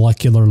on the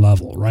molecular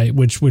level, right?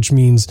 Which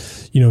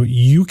means,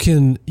 you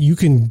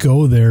can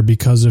go there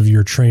because of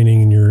your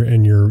training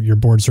and your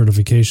board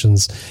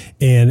certifications.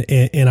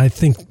 And I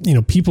think,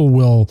 people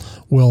will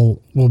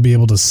be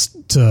able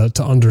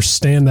to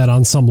understand that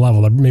on some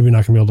level. They're maybe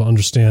not going to be able to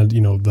understand,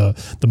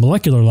 the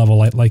molecular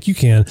level like you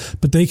can,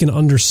 but they can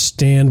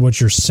understand what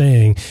you're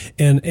saying.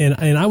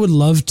 And I would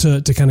love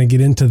to kind of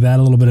get into that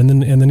a little bit and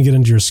then get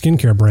into your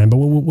skincare brand. But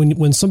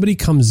when somebody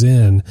comes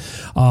in,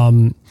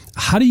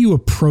 how do you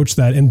approach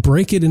that and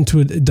break it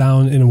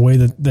down in a way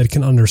that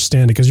can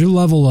understand it? Because your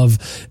level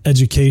of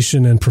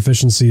education and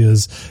proficiency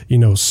is,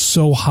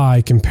 so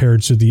high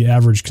compared to the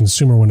average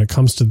consumer when it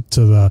comes to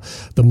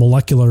the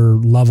molecular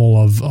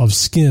level of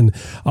skin.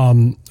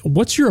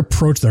 What's your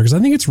approach there? Because I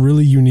think it's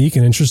really unique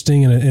and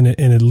interesting, and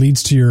it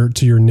leads to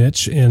your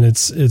niche, and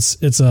it's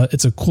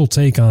a cool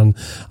take on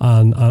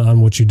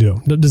what you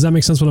do. Does that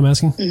make sense? What I'm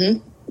asking? Mm-hmm.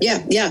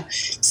 Yeah.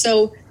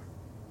 So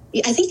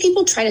I think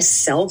people try to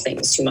sell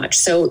things too much.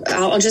 So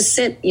I'll just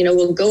sit,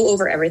 we'll go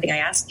over everything. I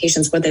ask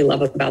patients what they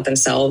love about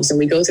themselves, and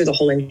we go through the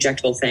whole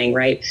injectable thing,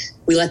 right?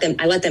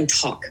 I let them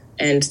talk.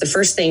 And the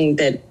first thing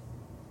that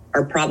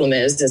our problem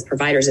is as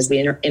providers is we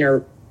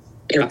interrupt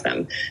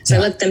them. So I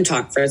let them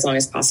talk for as long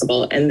as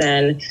possible. And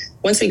then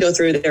once we go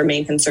through their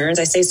main concerns,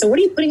 I say, so what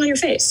are you putting on your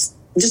face?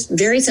 Just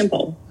very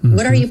simple. Mm-hmm.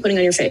 What are you putting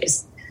on your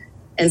face?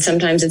 And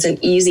sometimes it's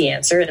an easy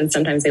answer, and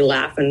sometimes they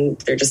laugh and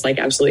they're just like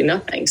absolutely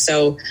nothing.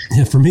 So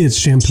for me, it's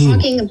shampoo.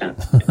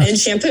 And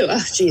shampoo.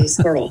 Oh, geez,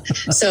 horrible.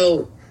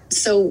 So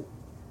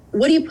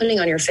what are you putting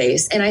on your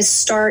face? And I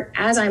start,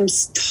 as I'm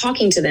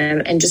talking to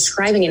them and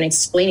describing and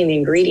explaining the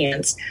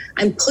ingredients,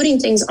 I'm putting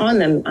things on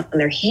them, on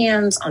their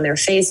hands, on their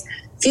face.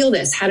 Feel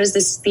this. How does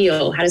this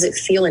feel? How does it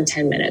feel in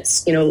 10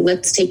 minutes?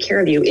 Let's take care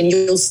of you. And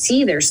you'll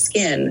see their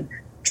skin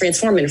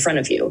transform in front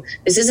of you.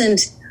 This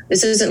isn't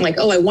like,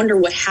 oh, I wonder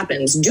what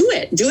happens. Do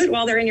it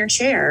while they're in your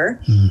chair,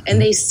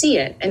 and they see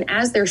it. And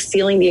as they're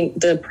feeling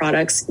the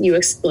products, you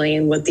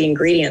explain what the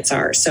ingredients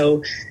are.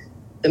 So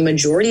the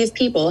majority of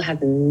people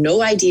have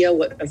no idea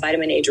what a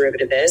vitamin A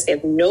derivative is. They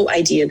have no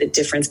idea the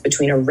difference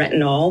between a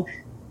retinol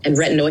and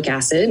retinoic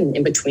acid, and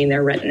in between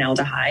their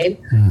retinaldehyde.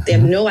 Mm-hmm. They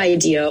have no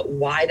idea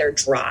why they're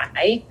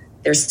dry.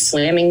 They're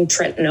slamming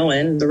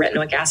tretinoin, the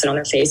retinoic acid, on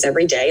their face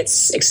every day.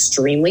 It's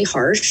extremely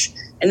harsh.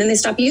 And then they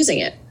stop using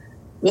it.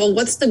 Well,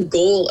 what's the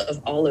goal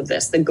of all of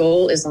this? The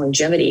goal is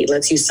longevity.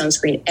 Let's use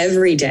sunscreen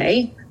every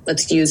day.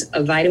 Let's use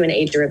a vitamin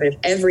A derivative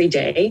every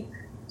day.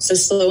 So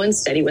slow and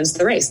steady wins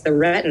the race. The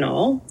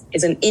retinol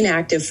is an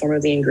inactive form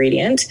of the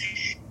ingredient.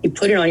 You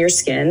put it on your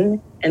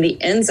skin, and the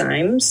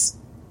enzymes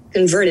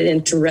convert it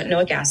into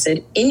retinoic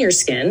acid in your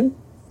skin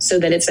so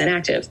that it's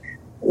inactive.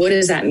 What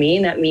does that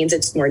mean? That means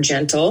it's more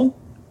gentle.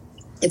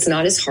 It's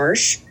not as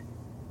harsh.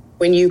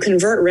 When you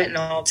convert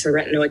retinol to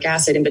retinoic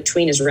acid, in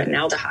between is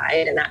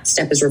retinaldehyde, and that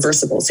step is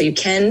reversible. So you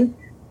can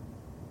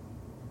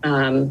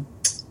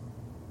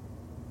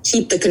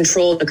keep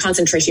the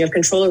concentration. You have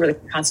control over the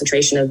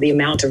concentration of the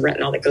amount of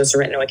retinol that goes to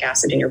retinoic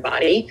acid in your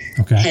body,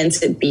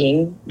 hence it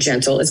being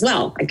gentle as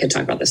well. I could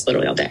talk about this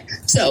literally all day.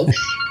 So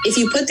if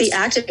you put the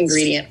active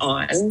ingredient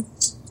on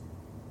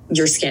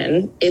your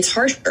skin, it's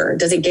harsher.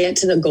 Does it get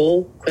to the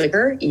goal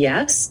quicker?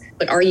 Yes.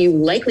 But are you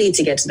likely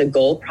to get to the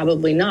goal?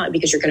 Probably not,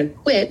 because you're going to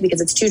quit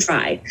because it's too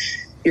dry.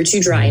 You're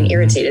too dry and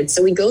irritated.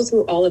 So we go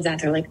through all of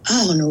that. They're like,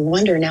 oh, no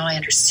wonder. Now I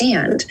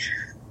understand.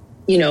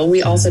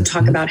 We also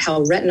talk about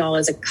how retinol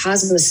is a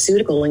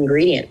cosmeceutical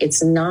ingredient.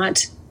 It's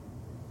not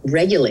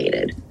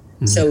regulated.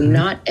 Mm-hmm. So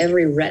not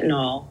every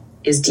retinol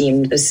is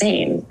deemed the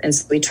same. And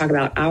so we talk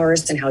about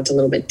ours and how it's a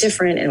little bit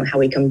different, and how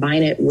we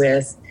combine it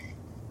with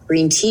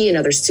green tea and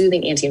other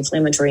soothing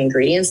anti-inflammatory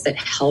ingredients that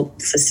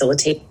help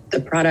facilitate the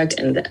product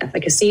and the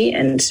efficacy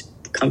and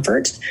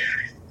comfort.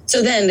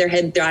 So then their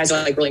eyes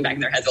are like rolling back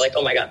in their head. They're like,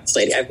 oh my God, this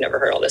lady, I've never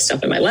heard all this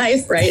stuff in my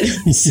life, right?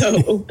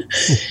 So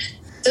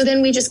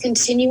then we just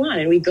continue on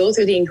and we go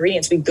through the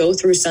ingredients. We go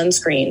through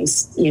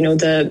sunscreens.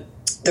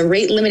 The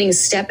rate limiting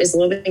step is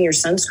loving your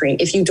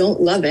sunscreen. If you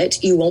don't love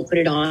it, you won't put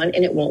it on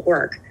and it won't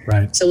work.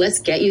 Right. So let's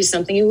get you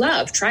something you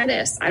love. Try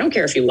this. I don't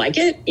care if you like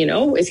it.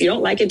 If you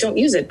don't like it, don't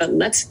use it. But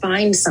let's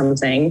find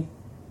something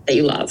that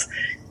you love.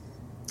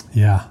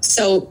 Yeah.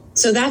 So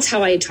that's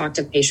how I talk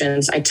to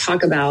patients. I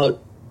talk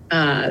about,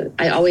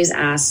 I always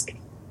ask,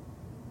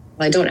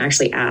 well, I don't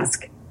actually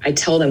ask. I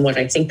tell them what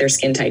I think their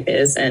skin type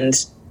is, and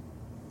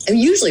I'm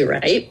usually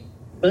right,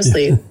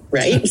 mostly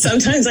right.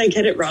 Sometimes I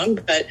get it wrong,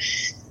 but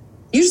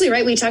usually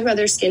right. We talk about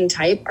their skin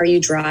type. Are you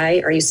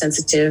dry? Are you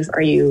sensitive?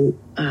 Are you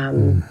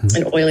an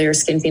oilier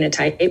skin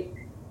phenotype?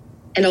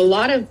 And a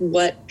lot of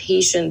what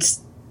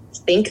patients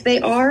think they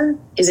are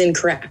is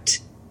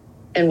incorrect.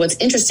 And what's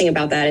interesting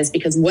about that is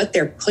because what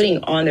they're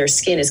putting on their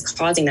skin is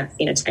causing that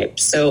phenotype.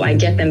 So I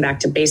get them back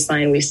to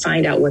baseline. We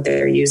find out what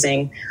they're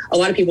using. A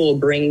lot of people will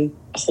bring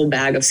a whole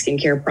bag of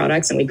skincare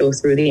products and we go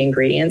through the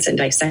ingredients and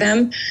dissect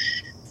them.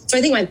 So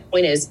I think my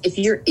point is, if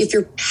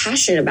you're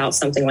passionate about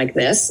something like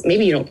this,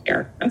 maybe you don't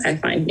care. Okay,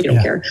 fine, you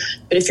don't care.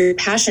 But if you're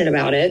passionate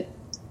about it,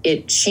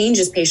 it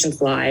changes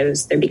patients'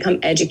 lives. They become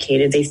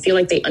educated. They feel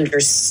like they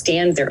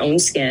understand their own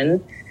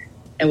skin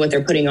and what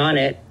they're putting on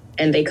it.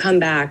 And they come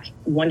back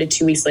 1 to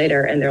 2 weeks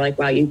later and they're like,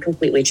 wow, you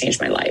completely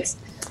changed my life.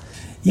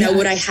 Yeah. Now,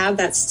 would I have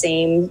that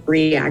same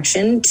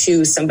reaction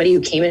to somebody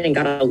who came in and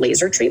got a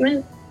laser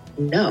treatment?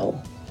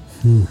 No.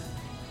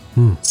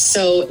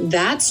 So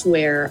that's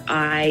where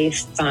I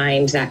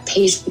find that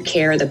patient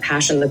care, the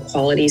passion, the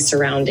quality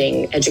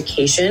surrounding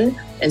education,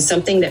 and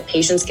something that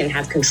patients can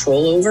have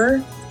control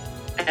over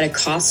at a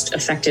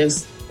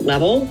cost-effective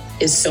level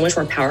is so much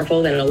more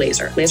powerful than a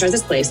laser. Laser has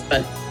its place,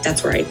 but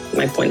that's where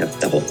my point of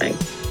the whole thing.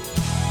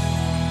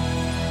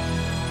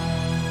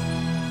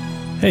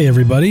 Hey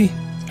everybody,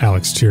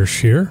 Alex Tiersch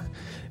here,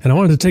 and I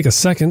wanted to take a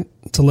second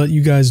to let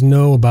you guys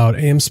know about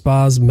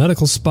AmSpa's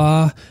medical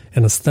spa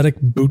and aesthetic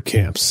boot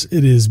camps.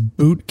 It is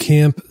boot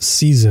camp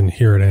season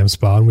here at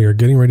AmSpa, and we are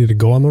getting ready to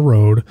go on the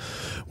road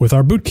with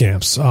our boot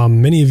camps.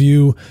 Many of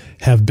you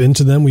have been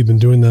to them. We've been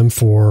doing them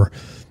for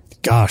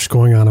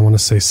going on, I want to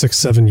say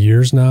 6-7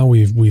 years now.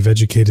 We've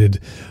educated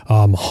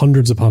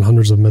hundreds upon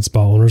hundreds of med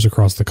spa owners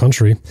across the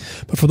country.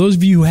 But for those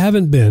of you who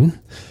haven't been,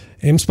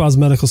 AmSpa's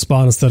medical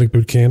spa and aesthetic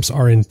boot camps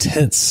are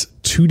intense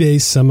 2-day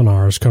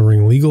seminars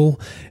covering legal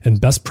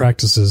and best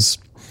practices,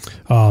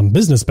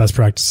 business best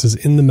practices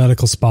in the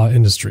medical spa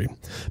industry.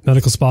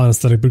 Medical spa and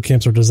aesthetic boot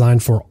camps are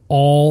designed for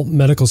all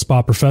medical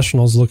spa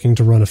professionals looking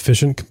to run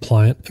efficient,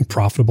 compliant, and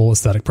profitable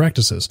aesthetic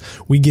practices.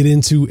 We get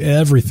into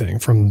everything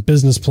from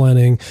business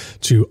planning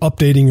to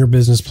updating your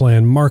business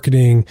plan,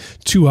 marketing,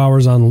 2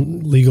 hours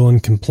on legal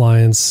and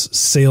compliance,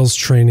 sales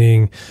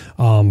training,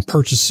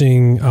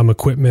 purchasing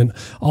equipment,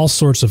 all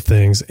sorts of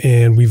things.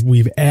 And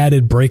we've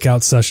added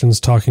breakout sessions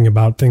talking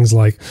about things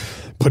like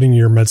putting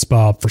your med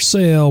spa up for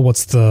sale,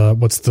 what's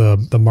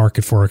the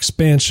market for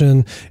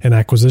expansion and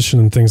acquisition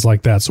and things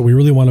like that. So we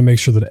really want to make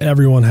sure that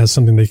everyone has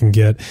something they can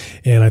get.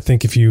 And I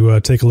think if you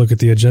take a look at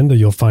the agenda,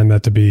 you'll find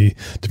that to be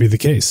the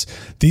case.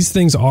 These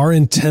things are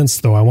intense,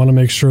 though. I want to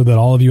make sure that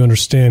all of you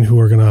understand if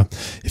you're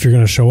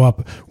going to show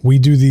up, we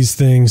do these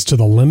things to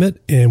the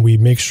limit and we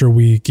make sure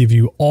we give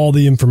you all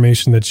the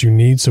information that you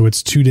need. So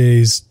it's 2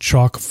 days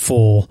chock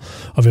full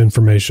of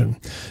information.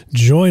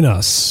 Join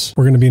us.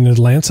 We're going to be in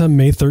Atlanta,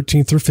 May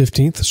 13th through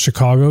 15th,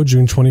 Chicago,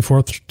 June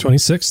 24th,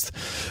 26th,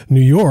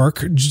 New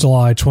York,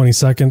 July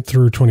 22nd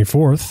through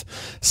 24th,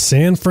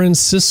 San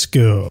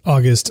Francisco,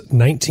 August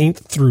 19th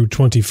through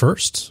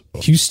 21st,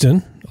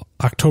 Houston,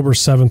 October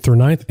 7th through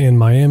 9th, and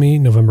Miami,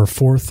 November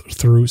 4th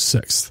through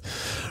 6th.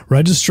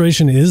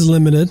 Registration is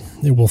limited.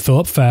 It will fill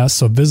up fast,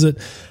 so visit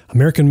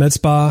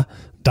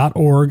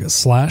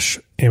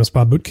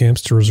americanmedspa.org/AmSpa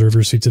bootcamps to reserve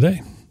your seat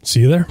today. See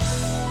you there.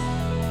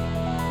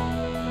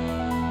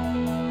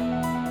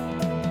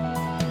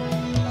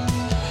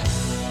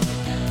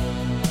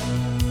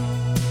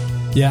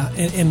 Yeah,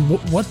 and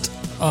what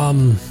I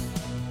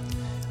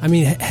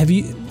mean, have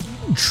you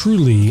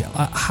truly,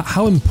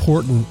 how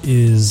important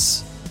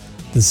is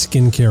the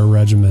skincare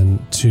regimen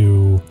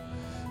to,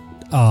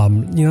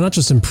 not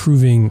just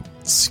improving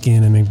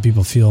skin and making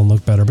people feel and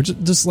look better, but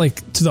just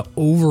like to the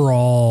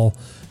overall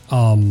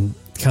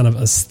kind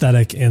of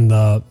aesthetic and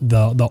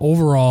the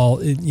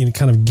overall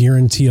kind of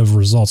guarantee of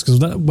results? Because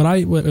what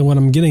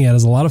I'm getting at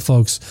is a lot of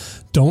folks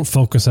don't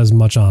focus as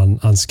much on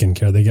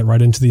skincare. They get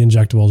right into the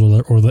injectables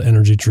or the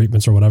energy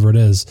treatments or whatever it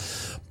is.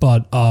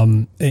 But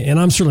and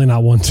I'm certainly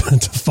not one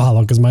to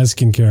follow because my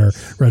skincare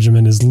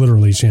regimen is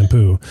literally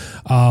shampoo,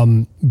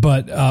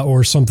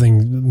 or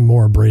something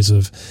more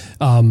abrasive.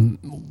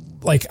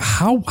 Like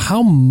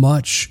how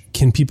much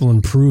can people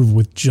improve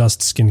with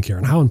just skincare,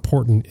 and how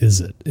important is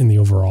it in the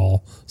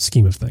overall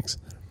scheme of things?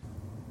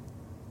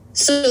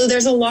 So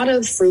there's a lot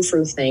of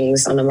frou-frou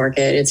things on the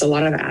market. It's a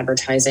lot of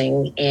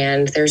advertising,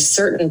 and there's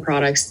certain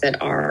products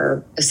that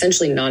are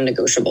essentially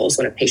non-negotiables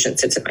when a patient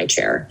sits in my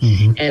chair.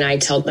 Mm-hmm. And I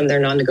tell them they're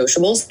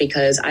non-negotiables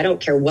because I don't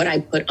care what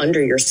I put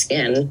under your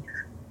skin.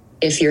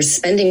 If you're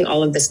spending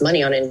all of this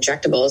money on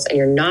injectables and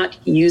you're not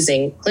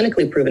using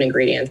clinically proven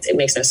ingredients, it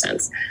makes no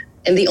sense.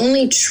 And the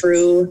only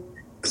true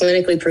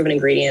clinically proven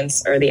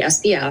ingredients are the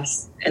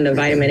SPF and the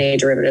vitamin A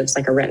derivatives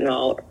like a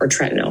retinol or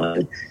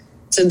tretinoin.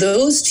 So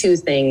those two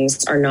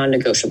things are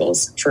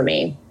non-negotiables for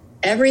me.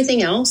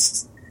 Everything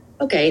else,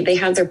 okay, they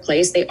have their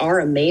place. They are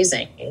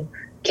amazing.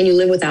 Can you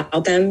live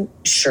without them?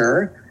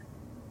 Sure.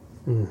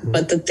 Mm-hmm.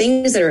 But the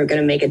things that are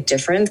going to make a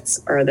difference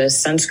are the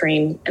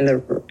sunscreen and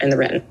the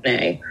retin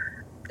A.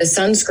 The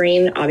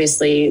sunscreen,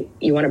 obviously,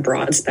 you want a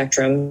broad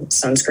spectrum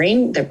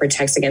sunscreen that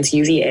protects against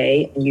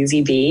UVA and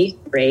UVB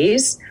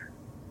rays.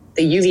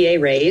 The UVA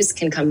rays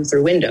can come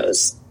through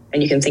windows,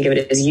 and you can think of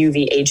it as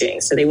UV aging.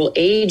 So they will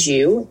age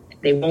you,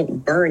 they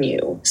won't burn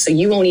you. So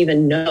you won't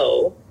even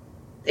know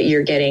that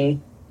you're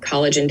getting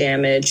collagen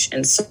damage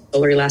and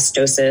solar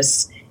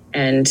elastosis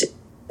and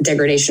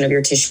degradation of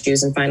your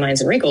tissues and fine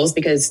lines and wrinkles,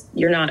 because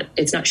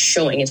it's not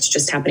showing, it's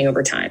just happening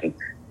over time.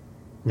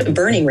 The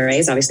burning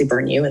rays obviously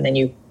burn you, and then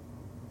you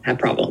have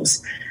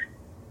problems.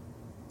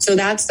 So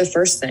that's the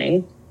first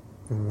thing.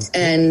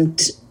 And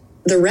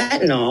the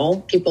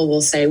retinol, people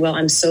will say, well,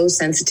 I'm so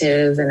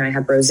sensitive and I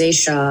have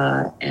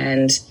rosacea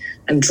and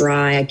I'm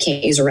dry, I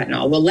can't use a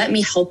retinol. Well, let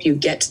me help you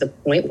get to the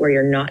point where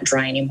you're not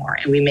dry anymore.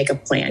 And we make a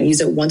plan. Use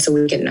it once a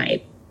week at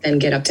night, then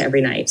get up to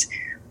every night.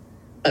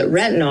 But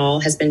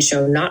retinol has been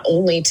shown not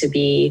only to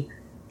be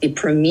the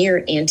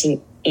premier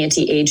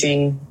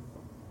anti-aging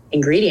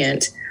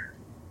ingredient,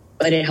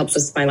 but it helps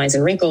with fine lines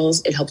and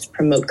wrinkles. It helps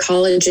promote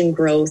collagen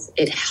growth.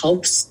 It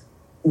helps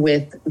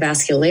with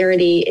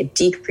vascularity. It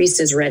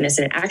decreases redness,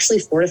 and it actually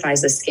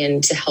fortifies the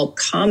skin to help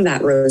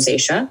combat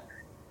rosacea.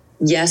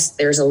 Yes,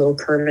 there's a little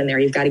curve in there.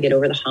 You've got to get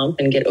over the hump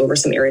and get over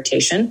some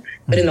irritation.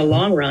 But in the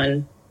long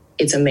run,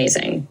 it's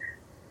amazing.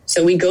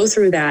 So we go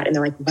through that, and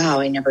they're like, wow,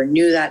 I never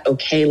knew that.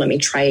 Okay, let me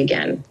try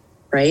again,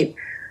 right?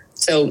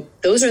 So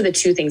those are the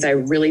two things I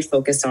really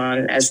focus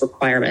on as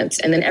requirements.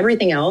 And then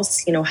everything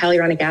else,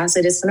 hyaluronic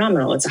acid is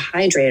phenomenal. It's a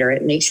hydrator.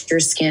 It makes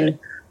your skin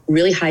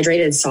really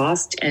hydrated,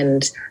 soft,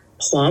 and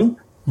plump.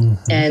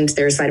 And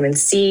there's vitamin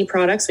C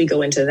products. We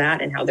go into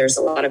that and how there's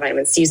a lot of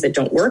vitamin C's that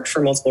don't work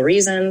for multiple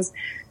reasons.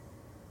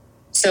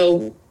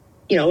 So,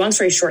 long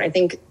story short, I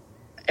think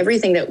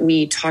everything that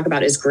we talk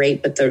about is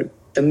great, but the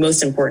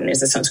most important is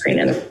the sunscreen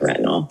and the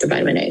retinol, the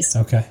vitamin A's.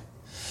 Okay.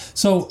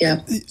 So,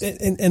 yeah.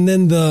 And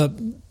then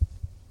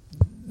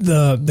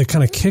the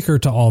kind of kicker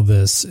to all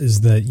this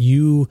is that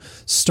you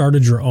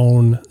started your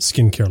own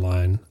skincare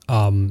line,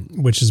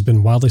 which has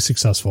been wildly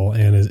successful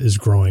and is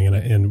growing.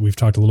 And we've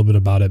talked a little bit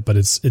about it, but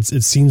it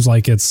seems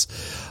like it's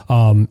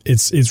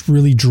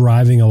really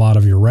driving a lot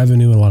of your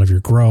revenue and a lot of your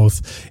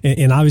growth.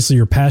 And obviously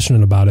you're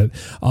passionate about it.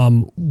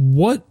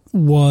 What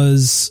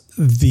was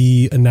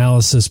the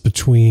analysis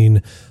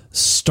between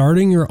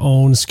starting your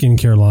own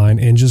skincare line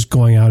and just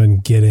going out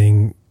and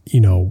getting,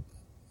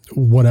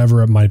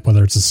 whatever it might,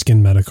 whether it's a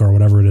Skin Medica or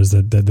whatever it is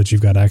that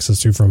you've got access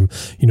to from,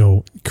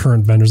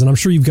 current vendors. And I'm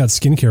sure you've got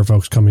skincare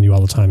folks coming to you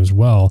all the time as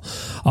well.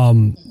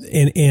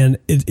 And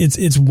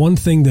it's one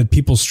thing that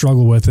people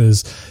struggle with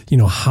is,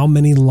 how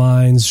many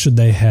lines should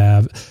they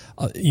have?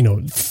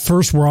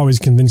 First, we're always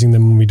convincing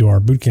them when we do our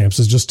boot camps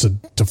is just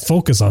to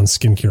focus on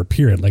skincare,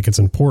 period. Like, it's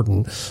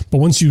important. But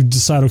once you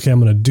decide, okay, I'm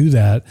going to do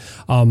that,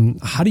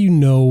 how do you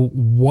know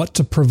what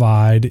to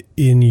provide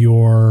in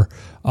your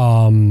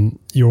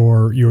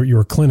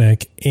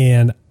clinic?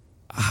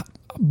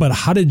 But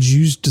how did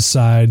you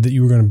decide that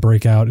you were going to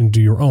break out and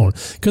do your own?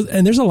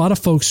 And there's a lot of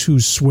folks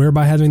who swear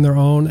by having their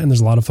own, and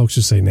there's a lot of folks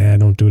who say, nah,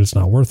 don't do it. It's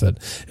not worth it.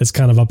 It's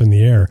kind of up in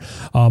the air.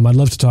 I'd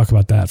love to talk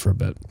about that for a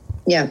bit.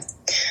 Yeah.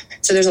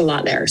 So there's a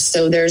lot there.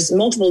 So there's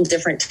multiple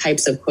different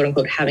types of quote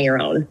unquote having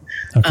your own.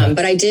 Okay.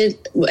 But I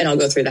did, and I'll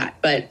go through that,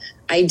 but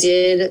I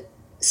did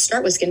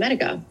start with Skin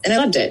Medica and I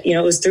loved it. It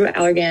was through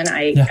Allergan.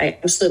 I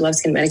absolutely love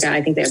Skin Medica.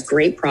 I think they have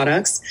great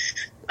products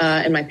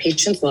and my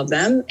patients love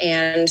them.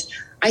 And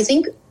I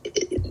think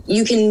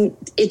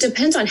it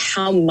depends on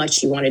how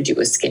much you want to do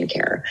with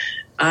skincare.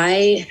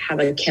 I have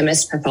a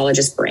chemist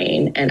pathologist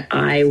brain and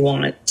I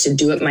want to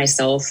do it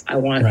myself. I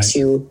want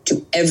to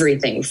do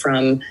everything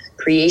from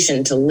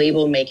creation to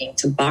label making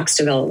to box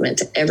development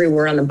to every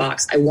word on the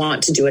box. I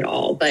want to do it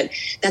all, but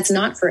that's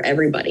not for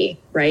everybody,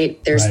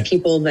 right? There's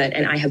people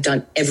and I have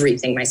done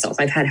everything myself.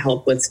 I've had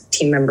help with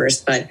team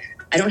members, but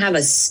I don't have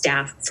a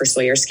staff for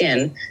Sawyer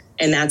Skin.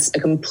 And that's a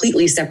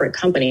completely separate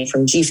company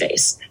from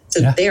G-Face.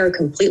 So they are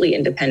completely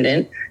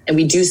independent and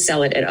we do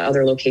sell it at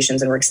other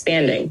locations and we're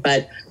expanding,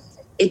 but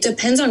it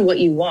depends on what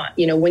you want.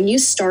 When you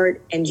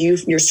start and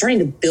you're starting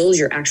to build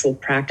your actual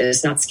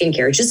practice, not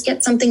skincare, just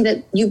get something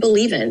that you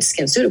believe in.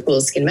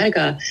 SkinCeuticals, Skin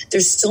Medica,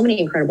 there's so many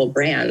incredible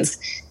brands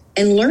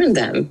and learn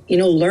them,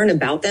 learn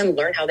about them,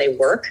 learn how they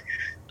work,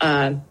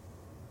 and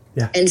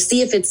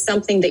see if it's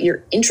something that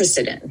you're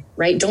interested in,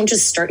 right? Don't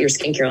just start your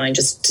skincare line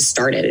just to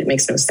start it. It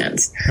makes no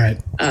sense. Right.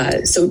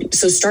 So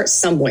start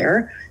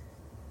somewhere.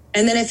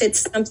 And then if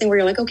it's something where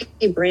you're like,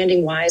 okay,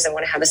 branding wise, I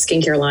want to have a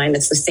skincare line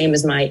that's the same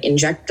as my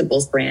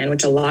injectables brand,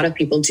 which a lot of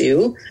people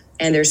do.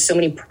 And there's so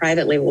many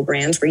private label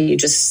brands where you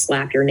just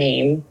slap your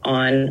name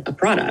on a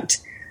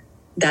product.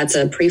 That's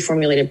a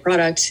pre-formulated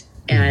product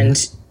and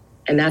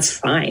that's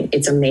fine.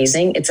 It's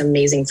amazing. It's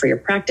amazing for your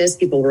practice.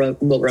 People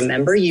will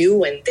remember you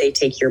when they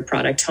take your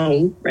product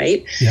home,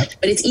 right? Yep.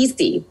 But it's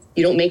easy.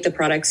 You don't make the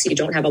products. You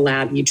don't have a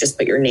lab. You just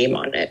put your name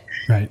on it.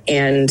 Right.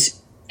 And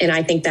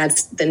I think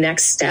that's the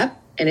next step.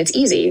 And it's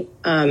easy.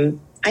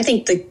 I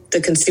think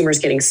the consumer's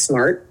getting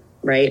smart,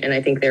 right? And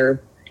I think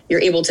you're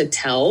able to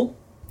tell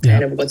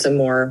kind of what's a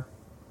more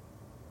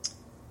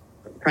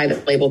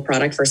private label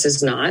product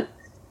versus not.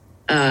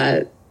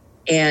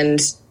 And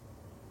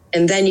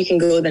then you can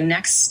go the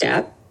next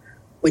step,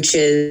 which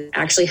is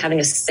actually having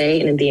a say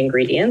in the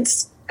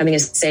ingredients, having a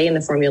say in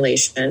the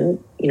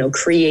formulation,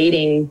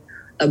 creating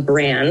a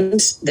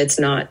brand that's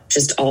not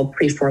just all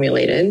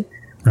pre-formulated.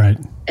 Right.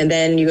 And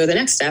then you go the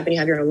next step and you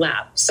have your own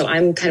lab. So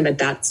I'm kind of at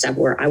that step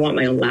where I want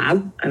my own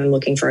lab. I'm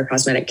looking for a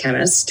cosmetic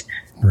chemist.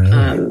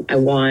 Really? I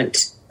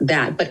want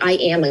that, but I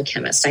am a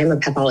chemist. I am a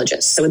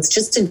pathologist. So it's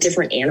just a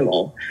different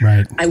animal.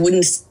 Right. I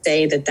wouldn't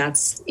say that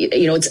that's,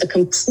 it's a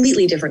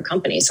completely different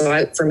company. So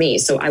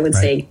I would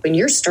say when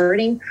you're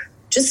starting,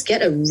 just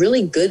get a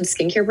really good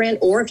skincare brand.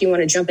 Or if you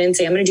want to jump in and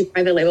say, I'm going to do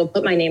private label,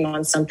 put my name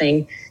on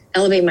something,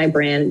 elevate my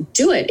brand,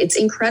 do it. It's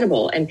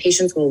incredible. And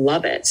patients will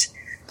love it.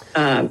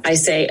 I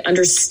say,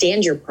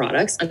 understand your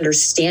products,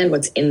 understand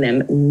what's in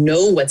them,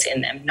 know what's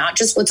in them, not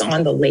just what's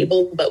on the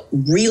label, but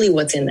really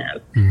what's in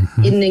them,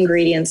 hidden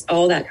ingredients,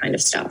 all that kind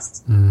of stuff.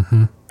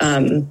 So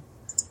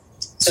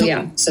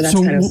that's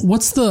kind of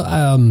what's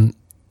the,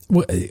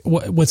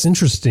 what's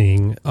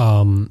interesting,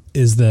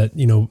 is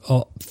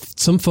that,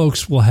 some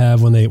folks will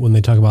have, when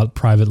they talk about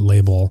private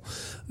label,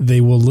 they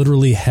will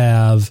literally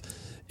have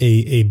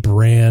a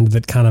brand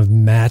that kind of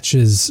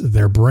matches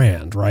their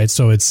brand, right?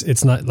 So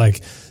it's not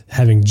like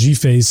having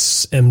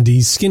G-Face MD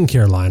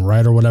skincare line,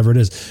 right? Or whatever it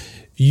is.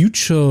 You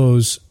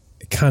chose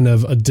kind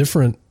of a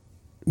different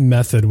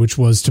method, which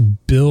was to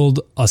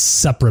build a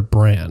separate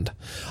brand.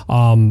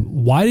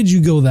 Why did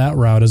you go that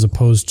route as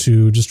opposed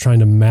to just trying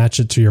to match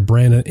it to your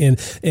brand? And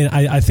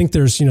I think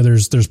there's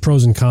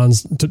pros and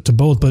cons to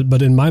both,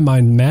 but in my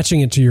mind,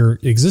 matching it to your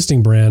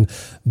existing brand,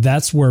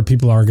 that's where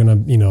people are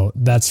going to,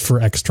 that's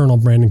for external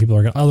branding.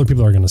 Other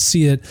people are going to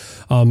see it.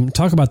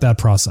 Talk about that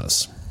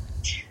process.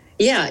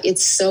 Yeah,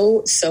 it's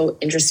so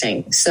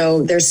interesting.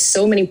 So there's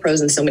so many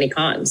pros and so many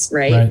cons,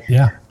 right?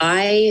 Yeah.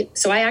 I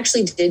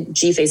actually did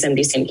G-Face MD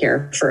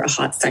skincare for a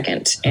hot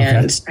second,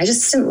 and I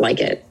just didn't like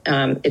it.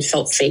 It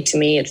felt fake to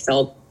me. It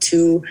felt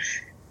too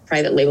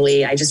private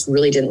label-y. I just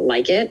really didn't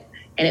like it,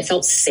 and it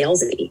felt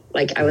salesy.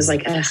 Like I was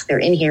like, they're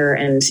in here,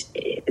 and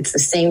it's the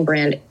same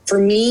brand. For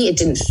me, it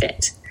didn't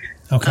fit.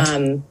 Okay.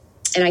 And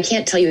I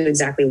can't tell you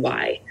exactly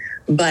why,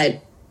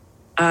 but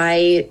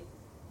I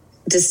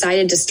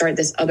decided to start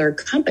this other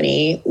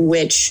company,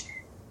 which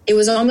it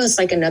was almost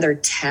like another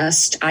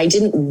test. I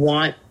didn't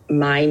want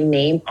my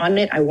name on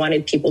it. I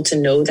wanted people to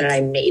know that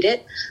I made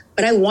it,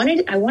 but I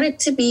wanted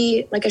to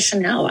be like a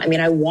Chanel. I mean,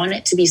 I want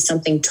it to be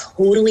something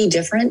totally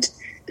different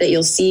that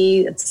you'll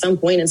see at some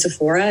point in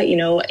Sephora.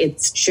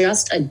 It's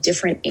just a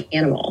different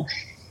animal.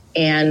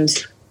 And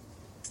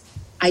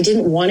I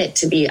didn't want it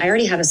to be, I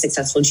already have a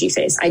successful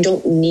G-Face. I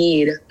don't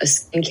need a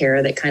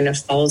skincare that kind of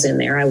falls in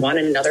there. I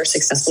wanted another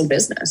successful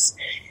business.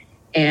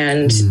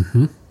 And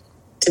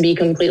to be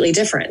completely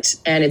different.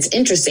 And it's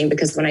interesting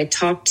because when I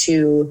talk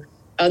to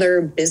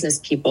other business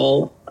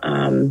people,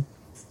 I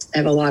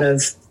have a lot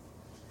of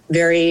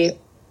very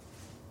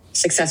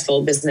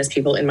successful business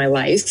people in my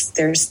life.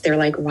 They're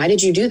like, why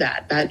did you do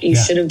that? That you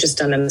should have just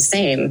done them the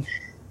same.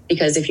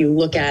 Because if you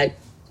look at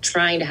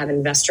trying to have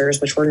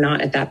investors, which we're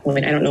not at that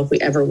point, I don't know if we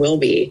ever will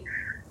be,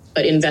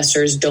 but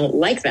investors don't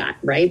like that,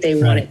 right?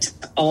 They want it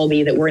to all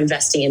be that we're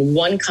investing in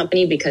one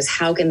company, because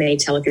how can they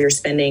tell if you're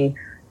spending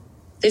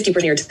 50%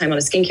 of your time on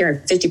a skincare and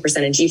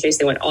 50% in G-Face?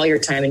 They want all your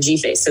time in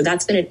G-Face. So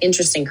that's been an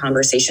interesting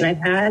conversation I've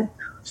had.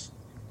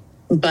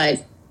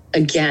 But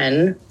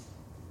again,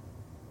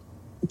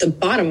 the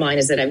bottom line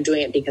is that I'm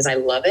doing it because I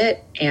love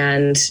it.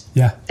 And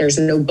there's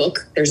no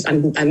book.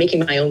 I'm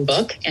making my own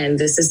book. And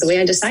this is the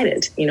way I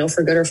decided,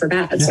 for good or for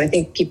bad. Yeah. So I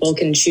think people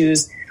can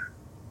choose.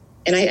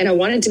 And I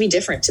want it to be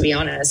different, to be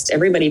honest.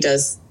 Everybody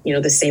does,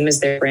 the same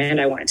as their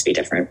brand. I want it to be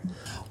different.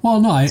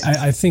 Well, no,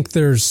 I think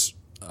there's,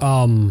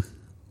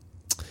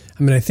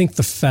 I think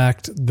the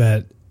fact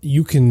that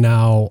you can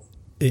now,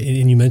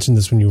 and you mentioned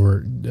this when you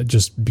were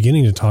just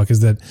beginning to talk, is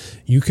that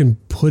you can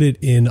put it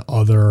in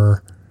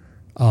other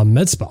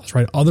med spas,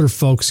 right? Other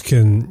folks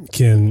can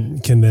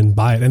then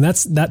buy it, and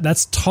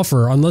that's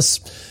tougher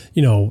unless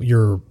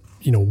you're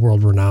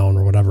world renowned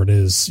or whatever it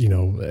is.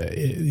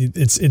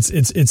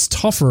 It's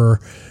tougher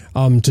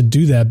to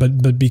do that,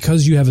 but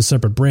because you have a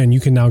separate brand,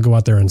 you can now go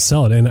out there and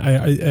sell it. And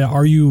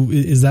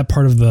is that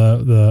part of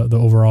the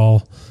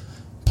overall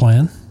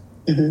plan?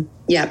 Mm-hmm.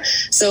 Yeah.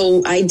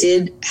 So I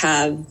did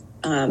have,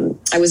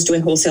 I was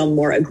doing wholesale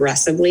more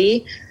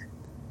aggressively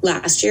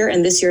last year,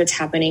 and this year it's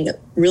happening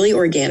really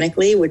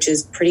organically, which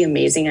is pretty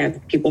amazing. I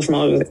have people from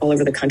all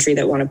over the country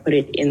that want to put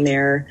it in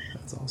their,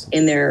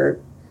 in their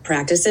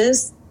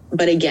practices.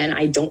 But again,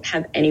 I don't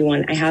have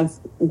anyone. I have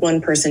one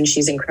person,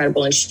 she's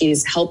incredible and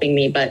she's helping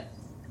me, but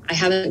I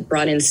haven't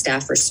brought in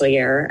staff for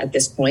Soyer at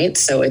this point.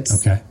 So it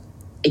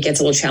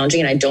gets a little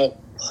challenging, and I don't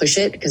push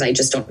it because I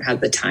just don't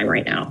have the time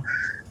right now.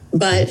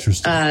 But,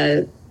 it's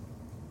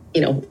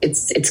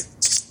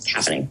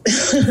happening.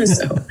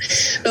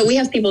 But we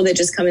have people that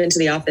just come into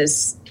the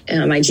office,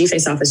 my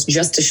G-Face office,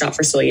 just to shop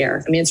for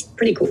Soyer. I mean, it's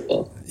pretty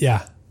cool.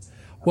 Yeah.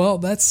 Well,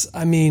 that's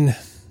awesome.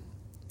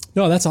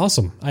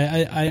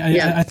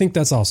 I think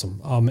that's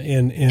awesome.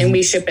 And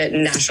we ship it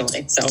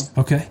nationally. So,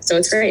 okay. So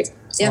it's great.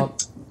 Yeah.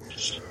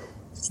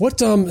 What,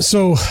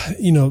 so,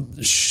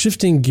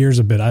 shifting gears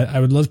a bit, I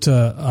would love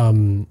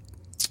to,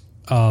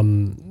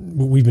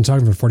 we've been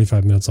talking for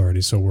 45 minutes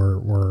already, so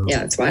we're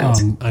yeah, it's wild.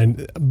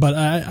 But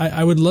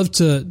I would love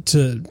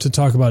to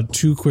talk about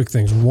two quick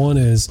things. One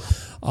is,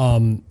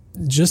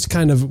 just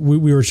kind of,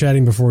 we were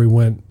chatting before we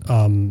went,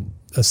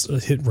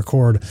 hit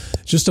record,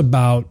 just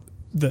about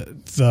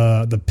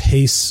the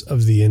pace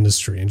of the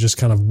industry and just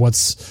kind of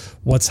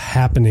what's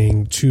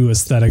happening to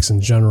aesthetics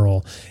in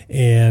general.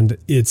 And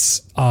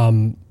it's,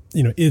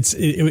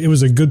 it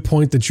was a good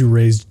point that you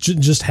raised,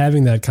 just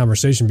having that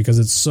conversation, because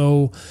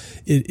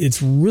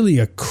it's really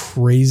a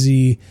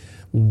crazy,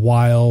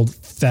 wild,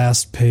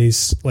 fast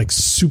paced, like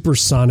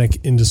supersonic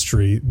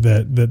industry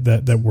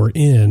that we're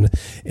in.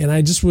 And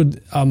I just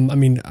would,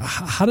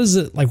 how does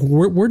it, like,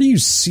 where do you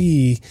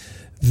see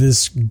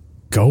this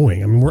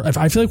going? I mean,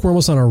 I feel like we're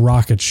almost on a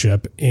rocket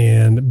ship,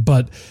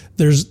 but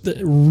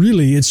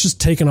it's just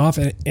taken off,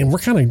 and we're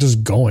kind of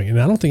just going. And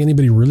I don't think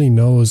anybody really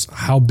knows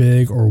how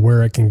big or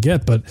where it can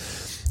get. But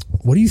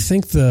what do you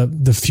think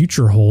the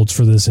future holds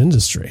for this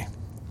industry?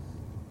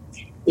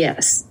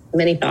 Yes,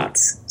 many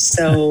thoughts.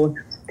 So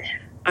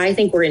I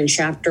think we're in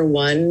chapter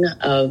 1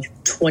 of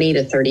 20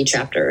 to 30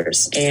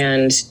 chapters,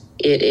 and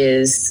it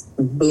is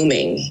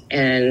booming.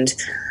 And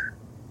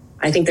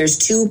I think there's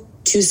two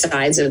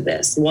sides of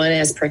this. One,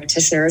 as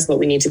practitioners, what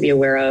we need to be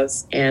aware of,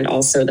 and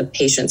also the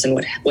patients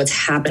and what's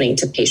happening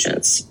to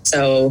patients.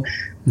 So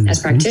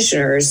as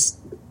practitioners,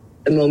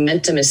 the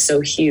momentum is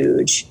so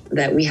huge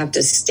that we have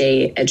to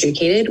stay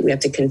educated. We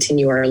have to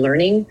continue our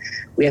learning.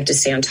 We have to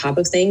stay on top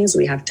of things.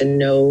 We have to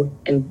know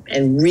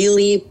and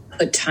really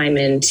put time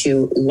in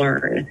to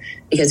learn.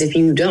 Because if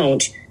you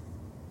don't,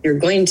 you're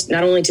going to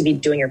not only to be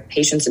doing your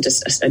patients a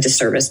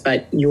disservice,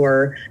 but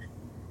you're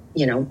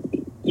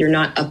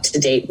not up to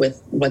date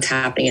with what's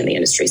happening in the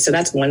industry. So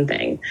that's one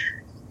thing.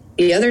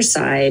 The other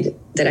side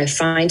that I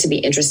find to be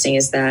interesting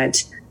is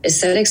that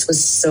aesthetics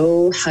was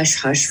so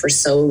hush-hush for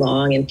so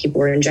long, and people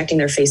were injecting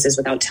their faces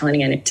without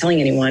telling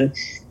anyone,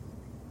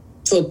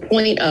 to a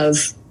point of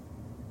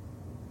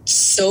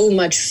so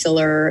much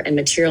filler and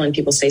material in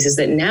people's faces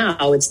that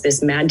now it's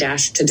this mad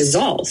dash to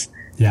dissolve.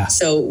 Yeah.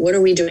 So what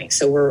are we doing?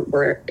 So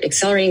we're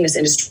accelerating this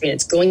industry, and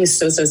it's going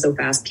so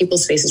fast.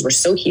 People's faces were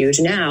so huge.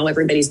 Now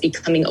everybody's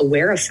becoming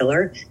aware of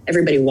filler.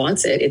 Everybody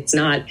wants it. It's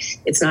not,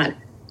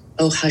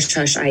 oh, hush,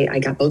 hush, I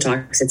got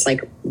Botox. It's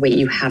like, wait,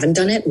 you haven't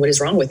done it? What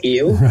is wrong with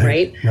you?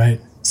 Right.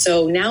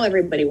 So now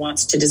everybody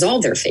wants to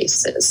dissolve their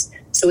faces.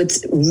 So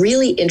it's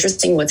really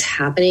interesting what's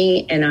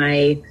happening. And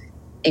I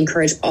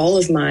encourage all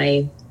of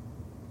my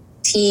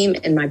team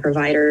and my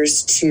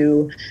providers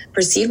to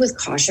proceed with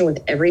caution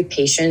with every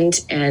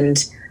patient,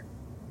 and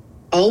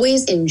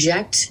always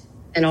inject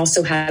and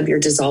also have your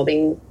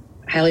dissolving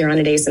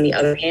hyaluronidase in the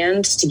other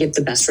hand to get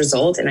the best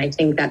result. And I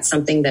think that's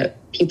something that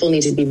people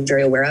need to be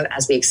very aware of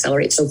as we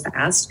accelerate so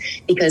fast,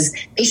 because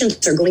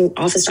patients are going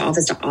office to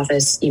office to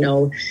office.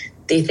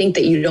 They think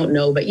that you don't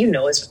know, but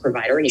as a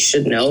provider, you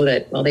should know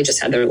that, well, they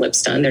just had their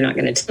lips done. They're not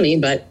going to tell me,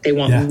 but they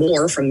want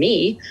more from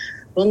me.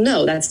 Well,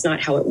 no, that's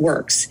not how it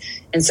works.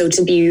 And so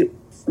to be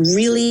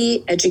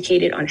really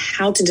educated on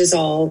how to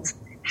dissolve,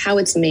 how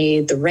it's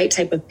made, the right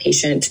type of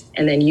patient,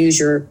 and then use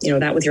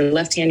that with your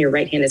left hand, your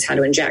right hand is how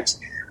to inject.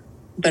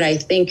 But I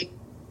think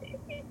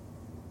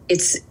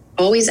it's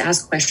always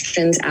ask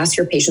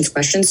your patients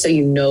questions so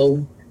you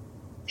know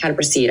how to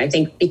proceed. I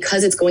think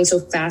because it's going so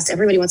fast,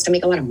 everybody wants to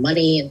make a lot of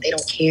money and they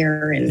don't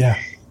care.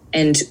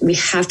 And we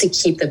have to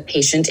keep the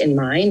patient in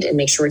mind and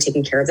make sure we're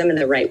taking care of them in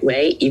the right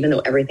way, even though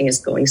everything is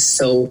going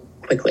so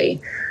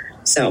quickly.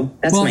 So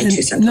that's my 2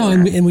 cents. No,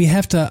 and we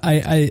have to.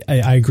 I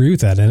agree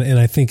with that, and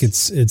I think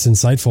it's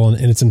insightful,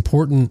 and it's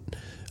important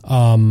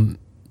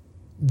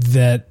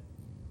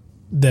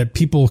that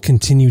people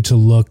continue to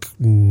look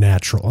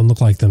natural and look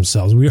like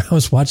themselves. I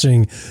was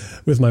watching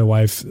with my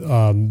wife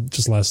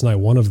just last night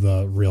one of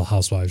the Real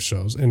Housewives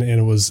shows, and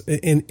it was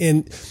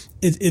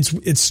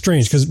it's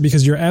strange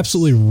because you're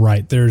absolutely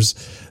right.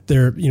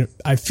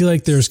 I feel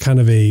like there's kind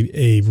of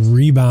a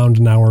rebound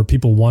now where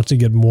people want to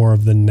get more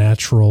of the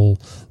natural,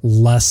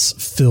 less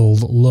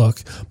filled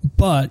look,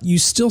 but you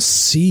still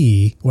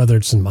see, whether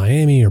it's in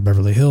Miami or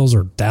Beverly Hills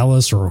or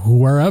Dallas or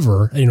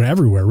wherever,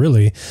 everywhere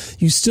really,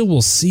 you still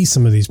will see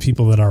some of these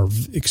people that are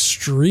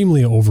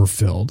extremely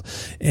overfilled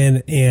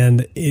and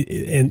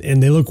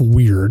they look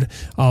weird.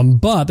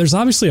 But there's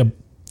obviously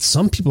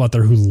some people out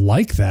there who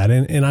like that.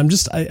 And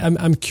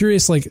I'm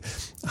curious, like,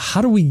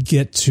 how do we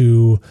get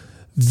to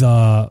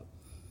the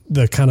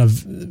kind of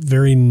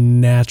very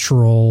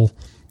natural,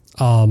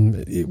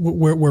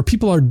 where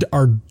people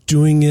are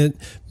doing it,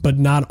 but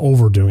not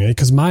overdoing it?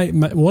 Because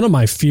one of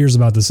my fears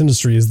about this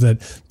industry is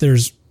that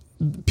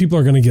people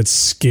are going to get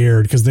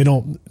scared because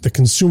the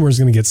consumer is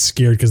going to get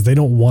scared because they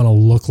don't want to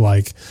look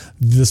like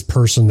this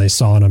person they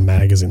saw in a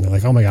magazine. They're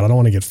like, oh my God, I don't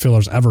want to get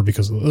fillers ever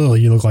because,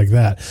 you look like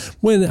that.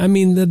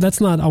 When,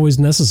 that's not always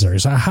necessary.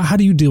 So how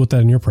do you deal with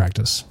that in your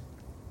practice?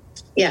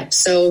 Yeah.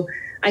 So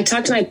I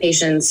talk to my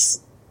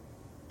patients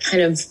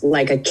kind of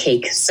like a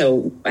cake.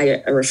 So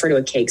I refer to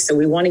a cake. So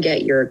we want to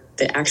get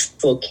the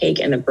actual cake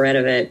and the bread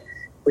of it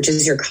which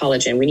is your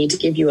collagen. We need to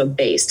give you a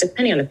base,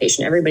 depending on the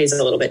patient. Everybody's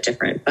a little bit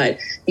different, but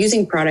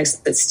using products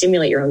that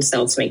stimulate your own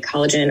cells to make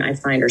collagen, I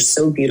find, are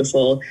so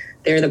beautiful.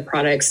 They're the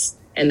products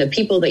and the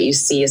people that you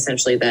see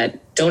essentially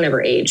that don't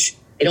ever age.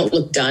 They don't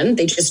look done.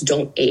 They just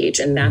don't age.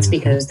 And that's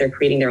because they're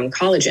creating their own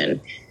collagen.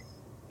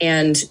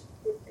 And,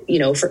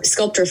 for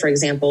Sculptra, for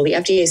example, the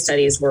FDA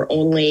studies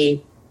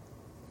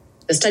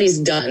the studies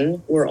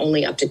done were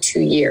only up to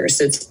 2 years.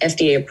 So it's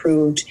FDA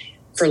approved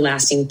for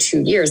lasting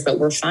 2 years, but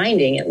we're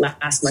finding it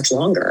lasts much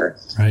longer.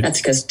 Right.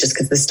 That's because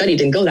the study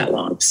didn't go that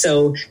long.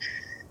 So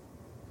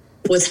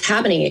what's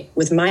happening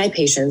with my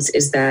patients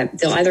is that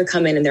they'll either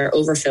come in and they're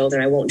overfilled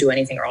and I won't do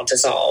anything or I'll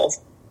dissolve.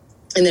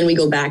 And then we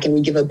go back and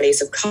we give a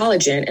base of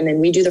collagen and then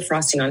we do the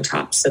frosting on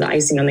top. So the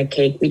icing on the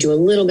cake, we do a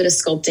little bit of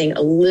sculpting,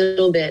 a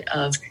little bit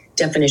of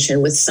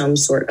definition with some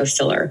sort of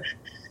filler.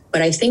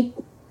 But I think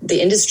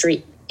the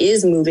industry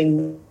is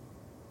moving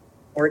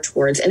more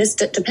towards, and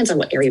it depends on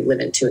what area you live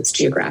in too. It's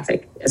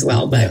geographic as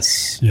well, but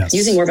yes.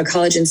 Using more of a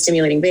collagen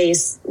stimulating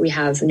base, we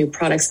have new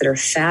products that are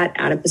fat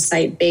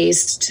adipocyte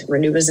based.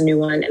 Renuva is a new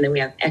one. And then we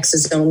have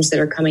exosomes that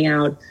are coming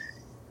out,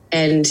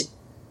 and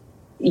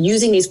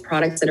using these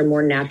products that are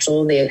more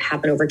natural, they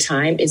happen over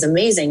time, is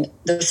amazing.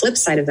 The flip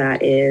side of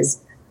that is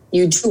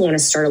you do want to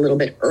start a little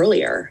bit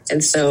earlier.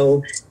 And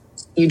so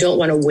you don't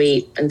want to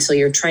wait until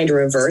you're trying to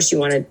reverse. You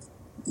want to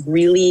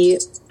really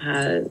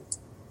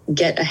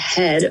get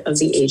ahead of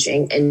the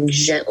aging and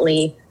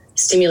gently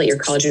stimulate your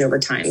collagen over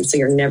time, so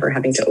you're never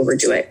having to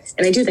overdo it.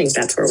 And I do think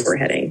that's where we're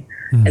heading,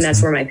 and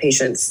that's where my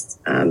patients,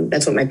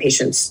 that's what my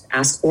patients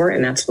ask for,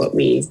 and that's what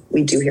we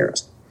do here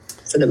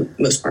for the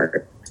most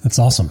part. That's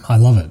awesome. I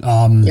love it.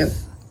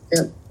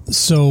 Yep.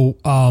 So,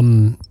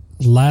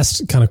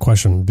 last kind of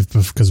question,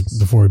 because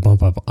before we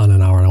bump up on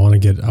an hour, and I want to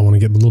get a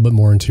little bit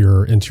more into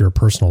your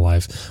personal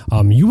life.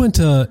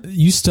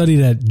 You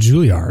studied at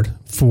Juilliard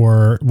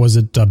for, was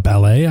it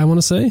ballet? I want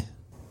to say.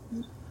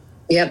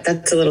 Yep,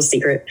 that's a little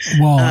secret.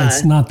 Well,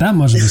 it's not that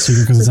much of a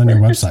secret because it's on your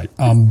website.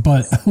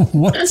 But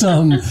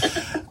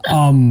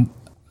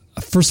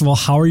first of all,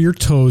 how are your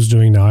toes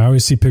doing now? I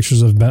always see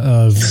pictures of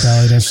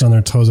ballet dancers on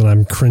their toes, and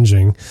I'm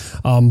cringing.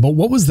 But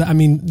what was that? I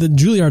mean, the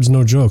Juilliard's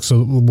no joke.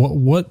 So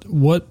what?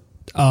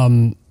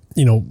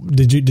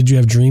 Did you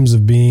have dreams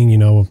of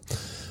being,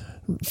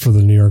 for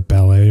the New York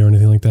Ballet or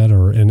anything like that,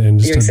 or and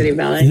New York City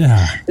Ballet?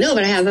 Yeah. No,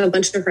 but I have a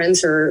bunch of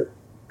friends who are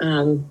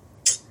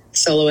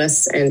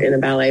soloists and in the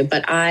ballet.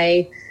 But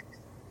I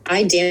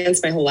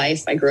danced my whole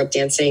life. I grew up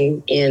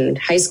dancing in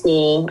high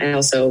school. I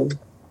also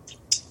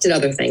did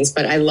other things,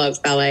 but I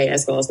loved ballet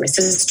as well as my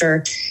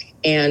sister.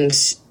 And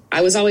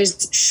I was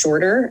always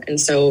shorter.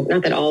 And so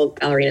not that all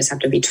ballerinas have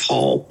to be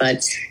tall,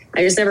 but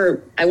I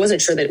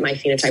wasn't sure that my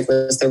phenotype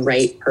was the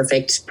right,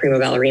 perfect prima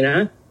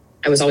ballerina.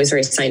 I was always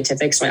very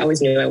scientific, so I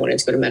always knew I wanted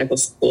to go to medical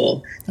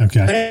school.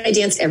 Okay. But I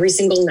danced every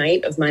single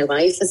night of my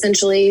life,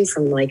 essentially,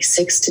 from like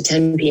 6 to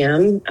 10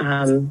 p.m.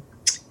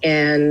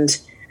 And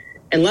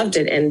loved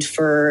it. And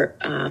for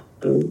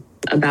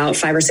about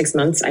 5 or 6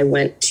 months, I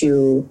went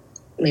to,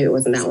 maybe it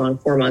wasn't that long,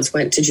 4 months,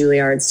 went to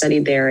Juilliard,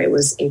 studied there. It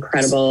was an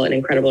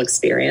incredible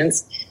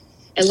experience,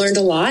 and learned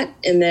a lot,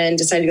 and then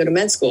decided to go to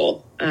med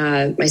school.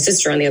 My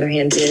sister, on the other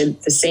hand,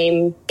 did the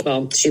same.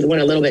 Well, she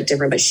went a little bit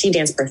different, but she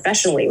danced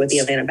professionally with the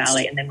Atlanta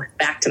Ballet and then went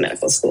back to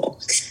medical school.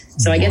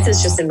 So I guess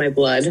it's just in my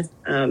blood.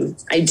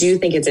 I do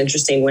think it's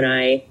interesting when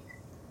I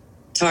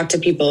talk to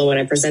people, when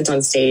I present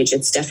on stage.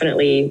 It's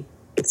definitely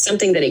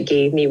something that it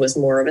gave me was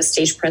more of a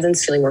stage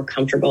presence, feeling more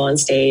comfortable on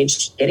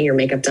stage, getting your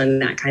makeup done,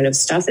 that kind of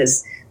stuff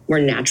is more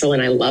natural,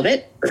 and I love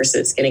it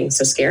versus getting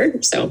so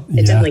scared. So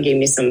it definitely gave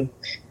me some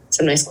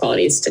nice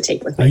qualities to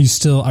take with me. Are you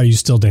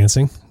still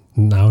dancing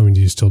now? I mean,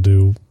 do you still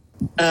do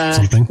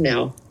something?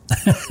 No.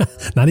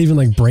 Not even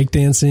like break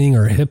dancing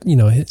or hip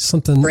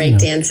something. Break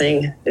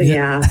dancing.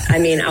 Yeah. I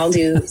mean, I'll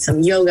do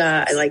some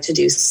yoga. I like to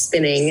do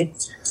spinning,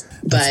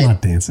 but that's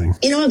not dancing.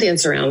 I'll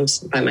dance around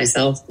by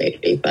myself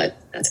maybe, but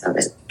that's about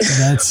it.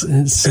 I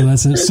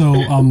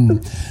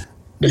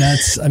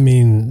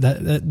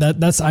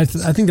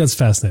think that's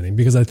fascinating,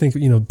 because I think,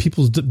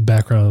 people's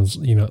backgrounds,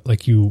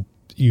 like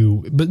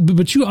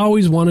but you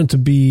always wanted to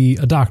be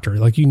a doctor.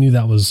 Like, you knew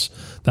that was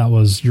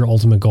your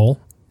ultimate goal,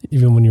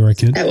 even when you were a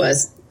kid. It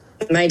was.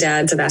 My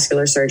dad's a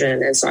vascular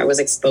surgeon, and so I was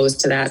exposed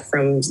to that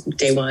from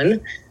day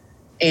one.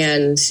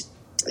 And,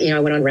 I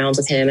went on rounds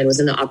with him and was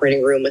in the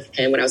operating room with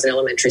him when I was in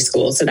elementary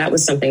school. So that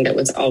was something that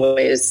was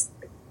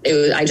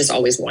I just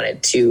always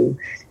wanted to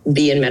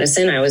be in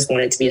medicine. I always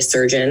wanted to be a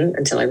surgeon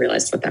until I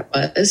realized what that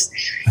was.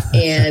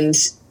 And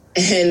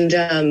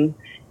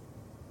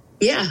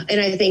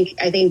I think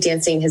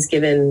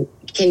dancing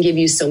can give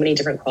you so many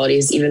different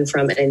qualities, even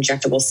from an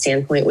injectable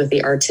standpoint, with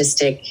the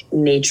artistic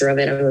nature of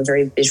it. I'm a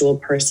very visual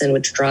person,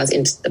 which draws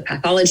into the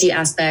pathology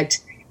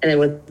aspect. And then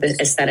with the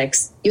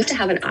aesthetics, you have to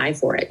have an eye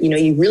for it.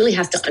 You really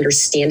have to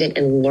understand it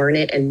and learn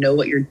it and know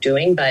what you're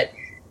doing. But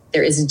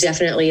there is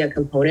definitely a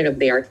component of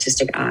the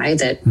artistic eye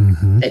that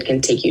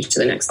can take you to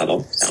the next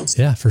level. So.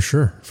 Yeah, for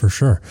sure.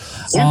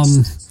 Yeah.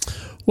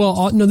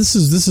 Well, no, this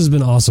has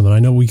been awesome, and I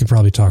know we could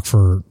probably talk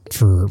for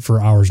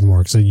hours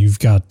more, because you've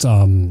got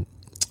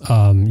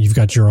you've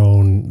got your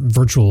own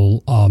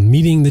virtual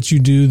meeting that you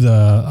do,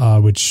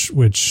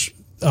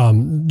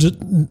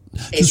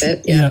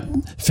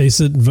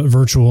 Faceit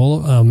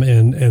virtual,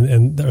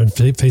 and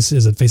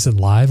is it Faceit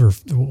Live, or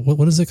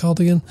what is it called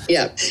again?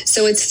 Yeah.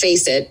 So it's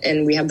Faceit,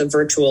 and we have the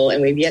virtual,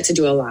 and we've yet to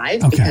do a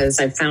live because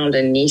I've found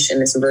a niche in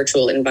this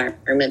virtual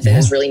environment that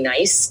is really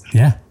nice.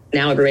 Yeah.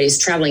 Now everybody's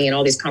traveling in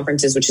all these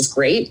conferences, which is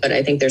great, but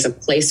I think there's a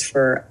place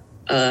for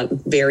a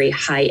very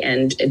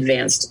high-end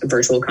advanced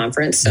virtual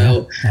conference.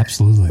 So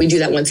absolutely. We do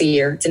that once a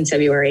year. It's in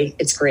February.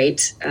 It's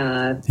great.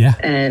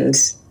 And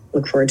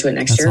look forward to it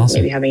next year.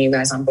 Awesome. Maybe having you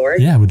guys on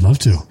board. Yeah, I would love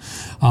to.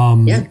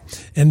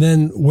 And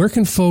then where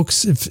can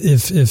folks,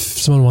 if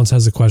someone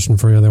has a question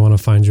for you, they want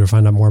to find you or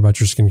find out more about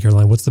your skincare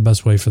line, what's the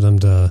best way for them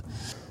to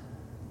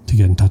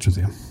get in touch with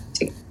you?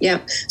 Yeah.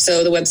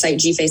 So the website,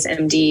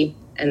 GFaceMD,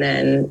 and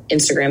then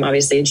Instagram,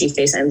 obviously,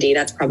 GFaceMD.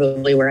 That's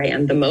probably where I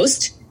am the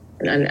most.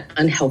 An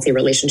unhealthy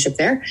relationship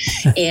there.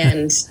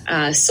 And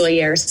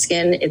Soyer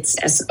Skin, it's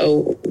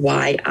SOYIER.com.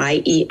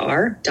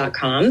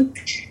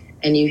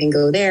 And you can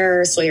go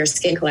there, Soyer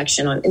Skin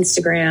Collection on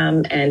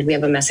Instagram. And we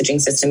have a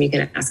messaging system. You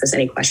can ask us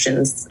any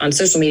questions on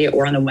social media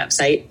or on the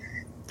website.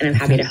 And I'm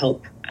happy to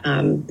help.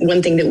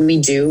 One thing that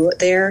we do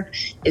there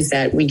is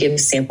that we give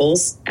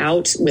samples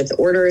out with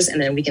orders,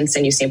 and then we can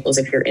send you samples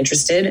if you're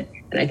interested.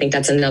 And I think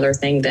that's another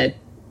thing that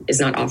is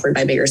not offered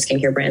by bigger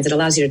skincare brands. It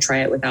allows you to try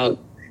it without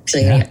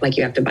feeling like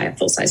you have to buy a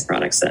full-size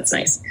product. So that's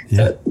nice.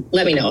 Yeah. So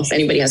let me know if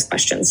anybody has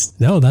questions.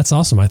 No, that's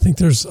awesome. I think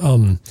there's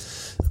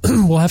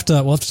we'll have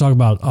to talk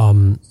about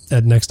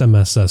at Next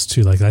MSS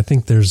too. Like, I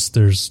think there's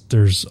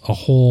a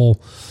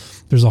whole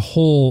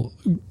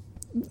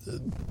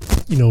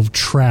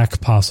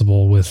track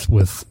possible with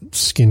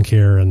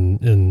skincare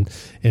and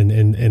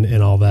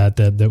all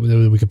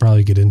that we could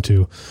probably get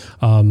into.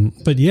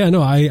 But yeah,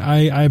 no,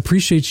 I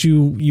appreciate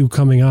you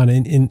coming on.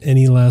 In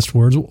any last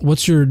words?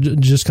 What's your,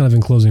 just kind of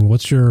in closing,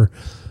 what's your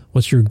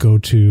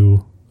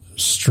go-to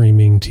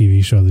streaming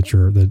TV show that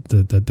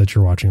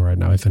you're watching right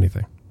now, if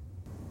anything?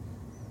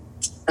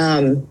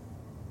 I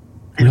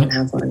don't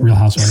have one. Real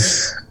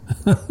Housewives.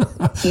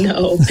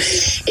 No,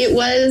 it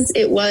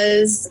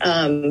was,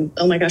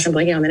 oh my gosh, I'm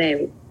blanking on the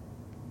name.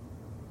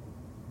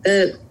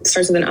 It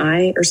starts with an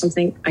I or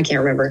something. I can't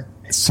remember.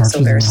 It starts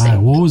with an I.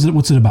 What was it?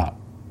 What's it about?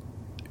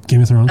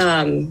 Game of Thrones?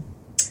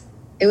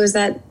 It was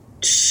that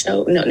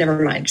show. No, never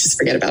mind. Just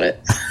forget about it.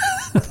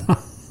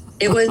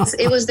 It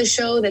was the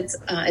show that's,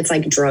 it's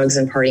like drugs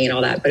and partying and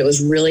all that, but it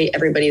was really,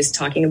 everybody's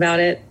talking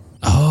about it.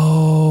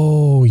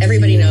 Oh,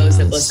 everybody knows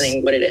that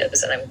listening what it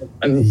is, and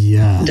I'm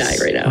dying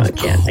right now. I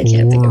can't think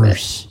of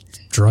it.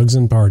 Drugs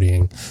and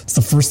partying. It's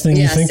the first thing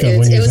you think of when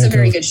you think of... It was a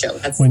very good show.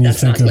 That's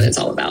not what it's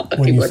all about,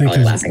 but people are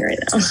probably laughing right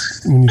now.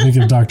 When you think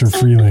of Dr.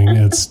 Freeling,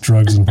 it's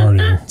drugs and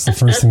partying. It's the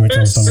first thing that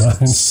comes to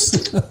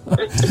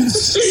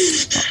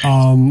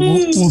mind.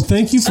 Well,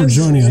 thank you for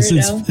joining us.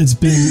 We'll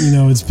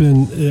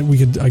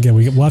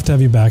have to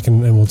have you back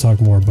and we'll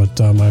talk more,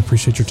 but I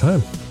appreciate your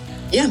time.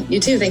 Yeah, you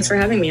too. Thanks for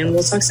having me, and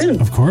we'll talk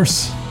soon. Of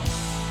course.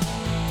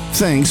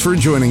 Thanks for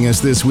joining us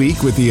this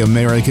week with the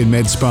American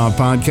Med Spa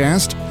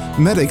podcast,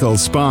 Medical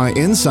Spa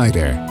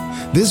Insider.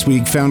 This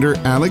week, founder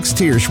Alex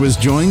Tiersch was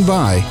joined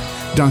by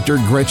Dr.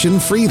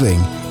 Gretchen Freeling,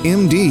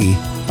 MD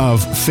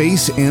of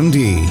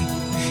FaceMD.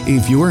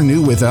 If you are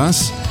new with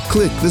us,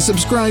 click the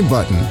subscribe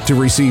button to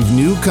receive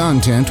new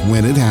content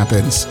when it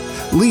happens.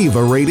 Leave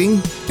a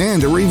rating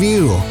and a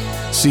review.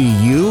 See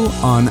you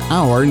on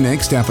our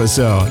next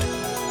episode.